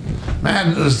isn't,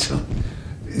 man,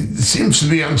 it seems to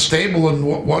be unstable in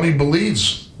what he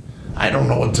believes. I don't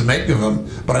know what to make of him,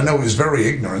 but I know he's very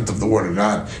ignorant of the Word of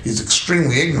God. He's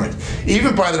extremely ignorant.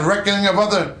 Even by the reckoning of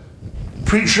other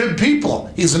pre-trib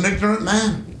people, he's an ignorant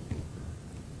man.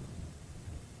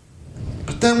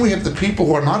 But then we have the people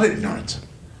who are not ignorant.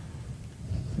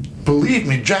 Believe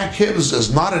me, Jack Hibbs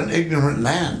is not an ignorant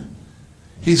man.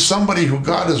 He's somebody who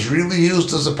God has really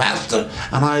used as a pastor,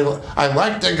 and I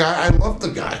like the guy. I love the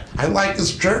guy. I like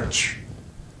his church.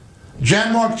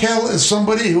 Jan Markell is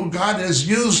somebody who God has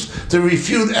used to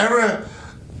refute error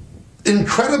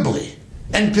incredibly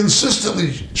and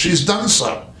consistently. She's done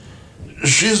so.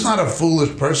 She's not a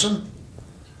foolish person.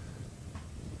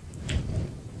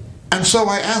 And so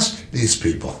I ask these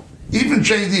people, even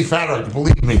J.D. Farag,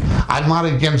 believe me, I'm not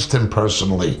against him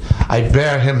personally. I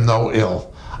bear him no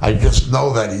ill. I just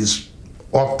know that he's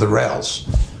off the rails.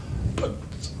 But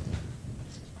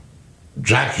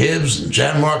Jack Hibbs and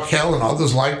Jan Markell and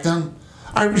others like them,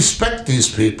 I respect these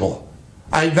people.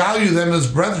 I value them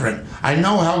as brethren. I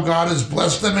know how God has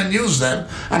blessed them and used them,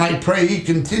 and I pray he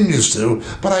continues to,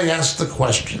 but I ask the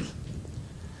question,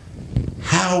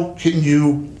 how can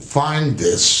you find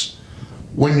this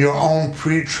when your own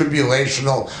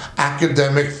pre-tribulational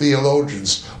academic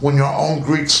theologians, when your own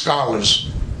Greek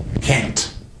scholars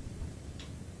can't?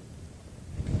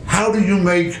 How do you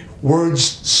make words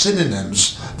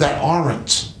synonyms that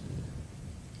aren't?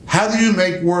 How do you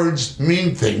make words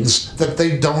mean things that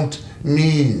they don't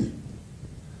mean?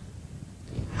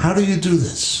 How do you do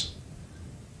this?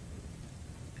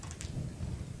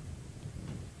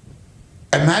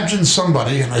 Imagine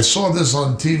somebody, and I saw this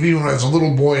on TV when I was a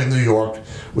little boy in New York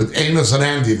with Amos and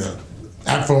Andy, the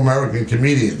Afro-American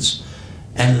comedians.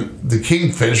 And the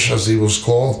Kingfish, as he was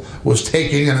called, was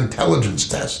taking an intelligence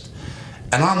test.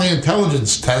 And on the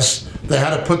intelligence test, they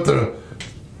had to put the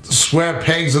square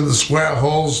pegs in the square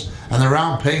holes and the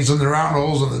round pegs in the round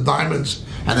holes and the diamonds.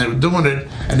 And they were doing it,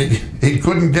 and he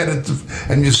couldn't get it to,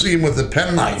 and you see him with the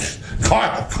penknife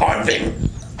carving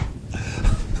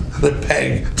the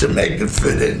peg to make it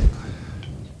fit in.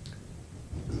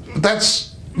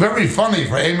 That's very funny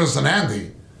for Amos and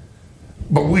Andy,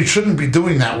 but we shouldn't be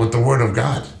doing that with the Word of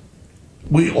God.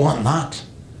 We ought not.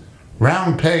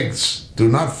 Round pegs do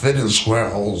not fit in square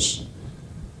holes.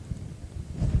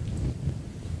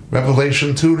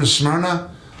 Revelation 2 to Smyrna,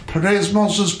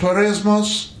 peresmos is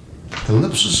peresmos,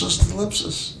 Ellipsis is the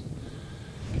ellipsis.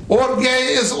 Orge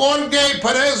is orge,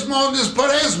 peresmon is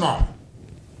peresmon.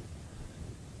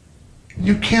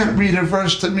 You can't read a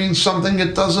verse that means something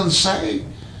it doesn't say.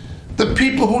 The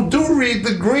people who do read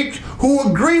the Greek, who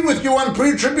agree with you on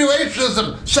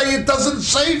pre-tribulationism, say it doesn't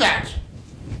say that.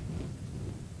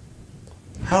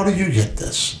 How do you get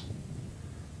this?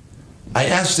 I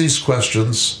ask these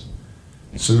questions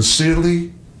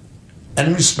sincerely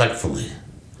and respectfully,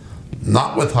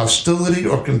 not with hostility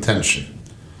or contention.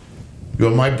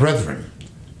 You're my brethren.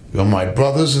 You're my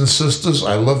brothers and sisters.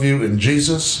 I love you in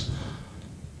Jesus.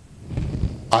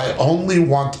 I only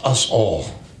want us all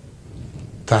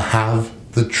to have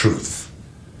the truth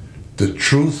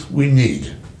we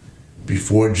need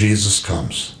before Jesus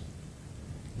comes.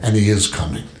 And he is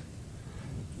coming.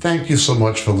 Thank you so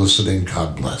much for listening.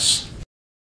 God bless.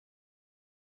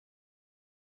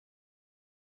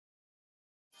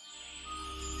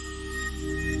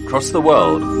 Across the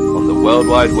world, on the World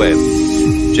Wide Web,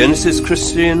 Genesis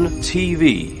Christian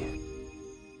TV.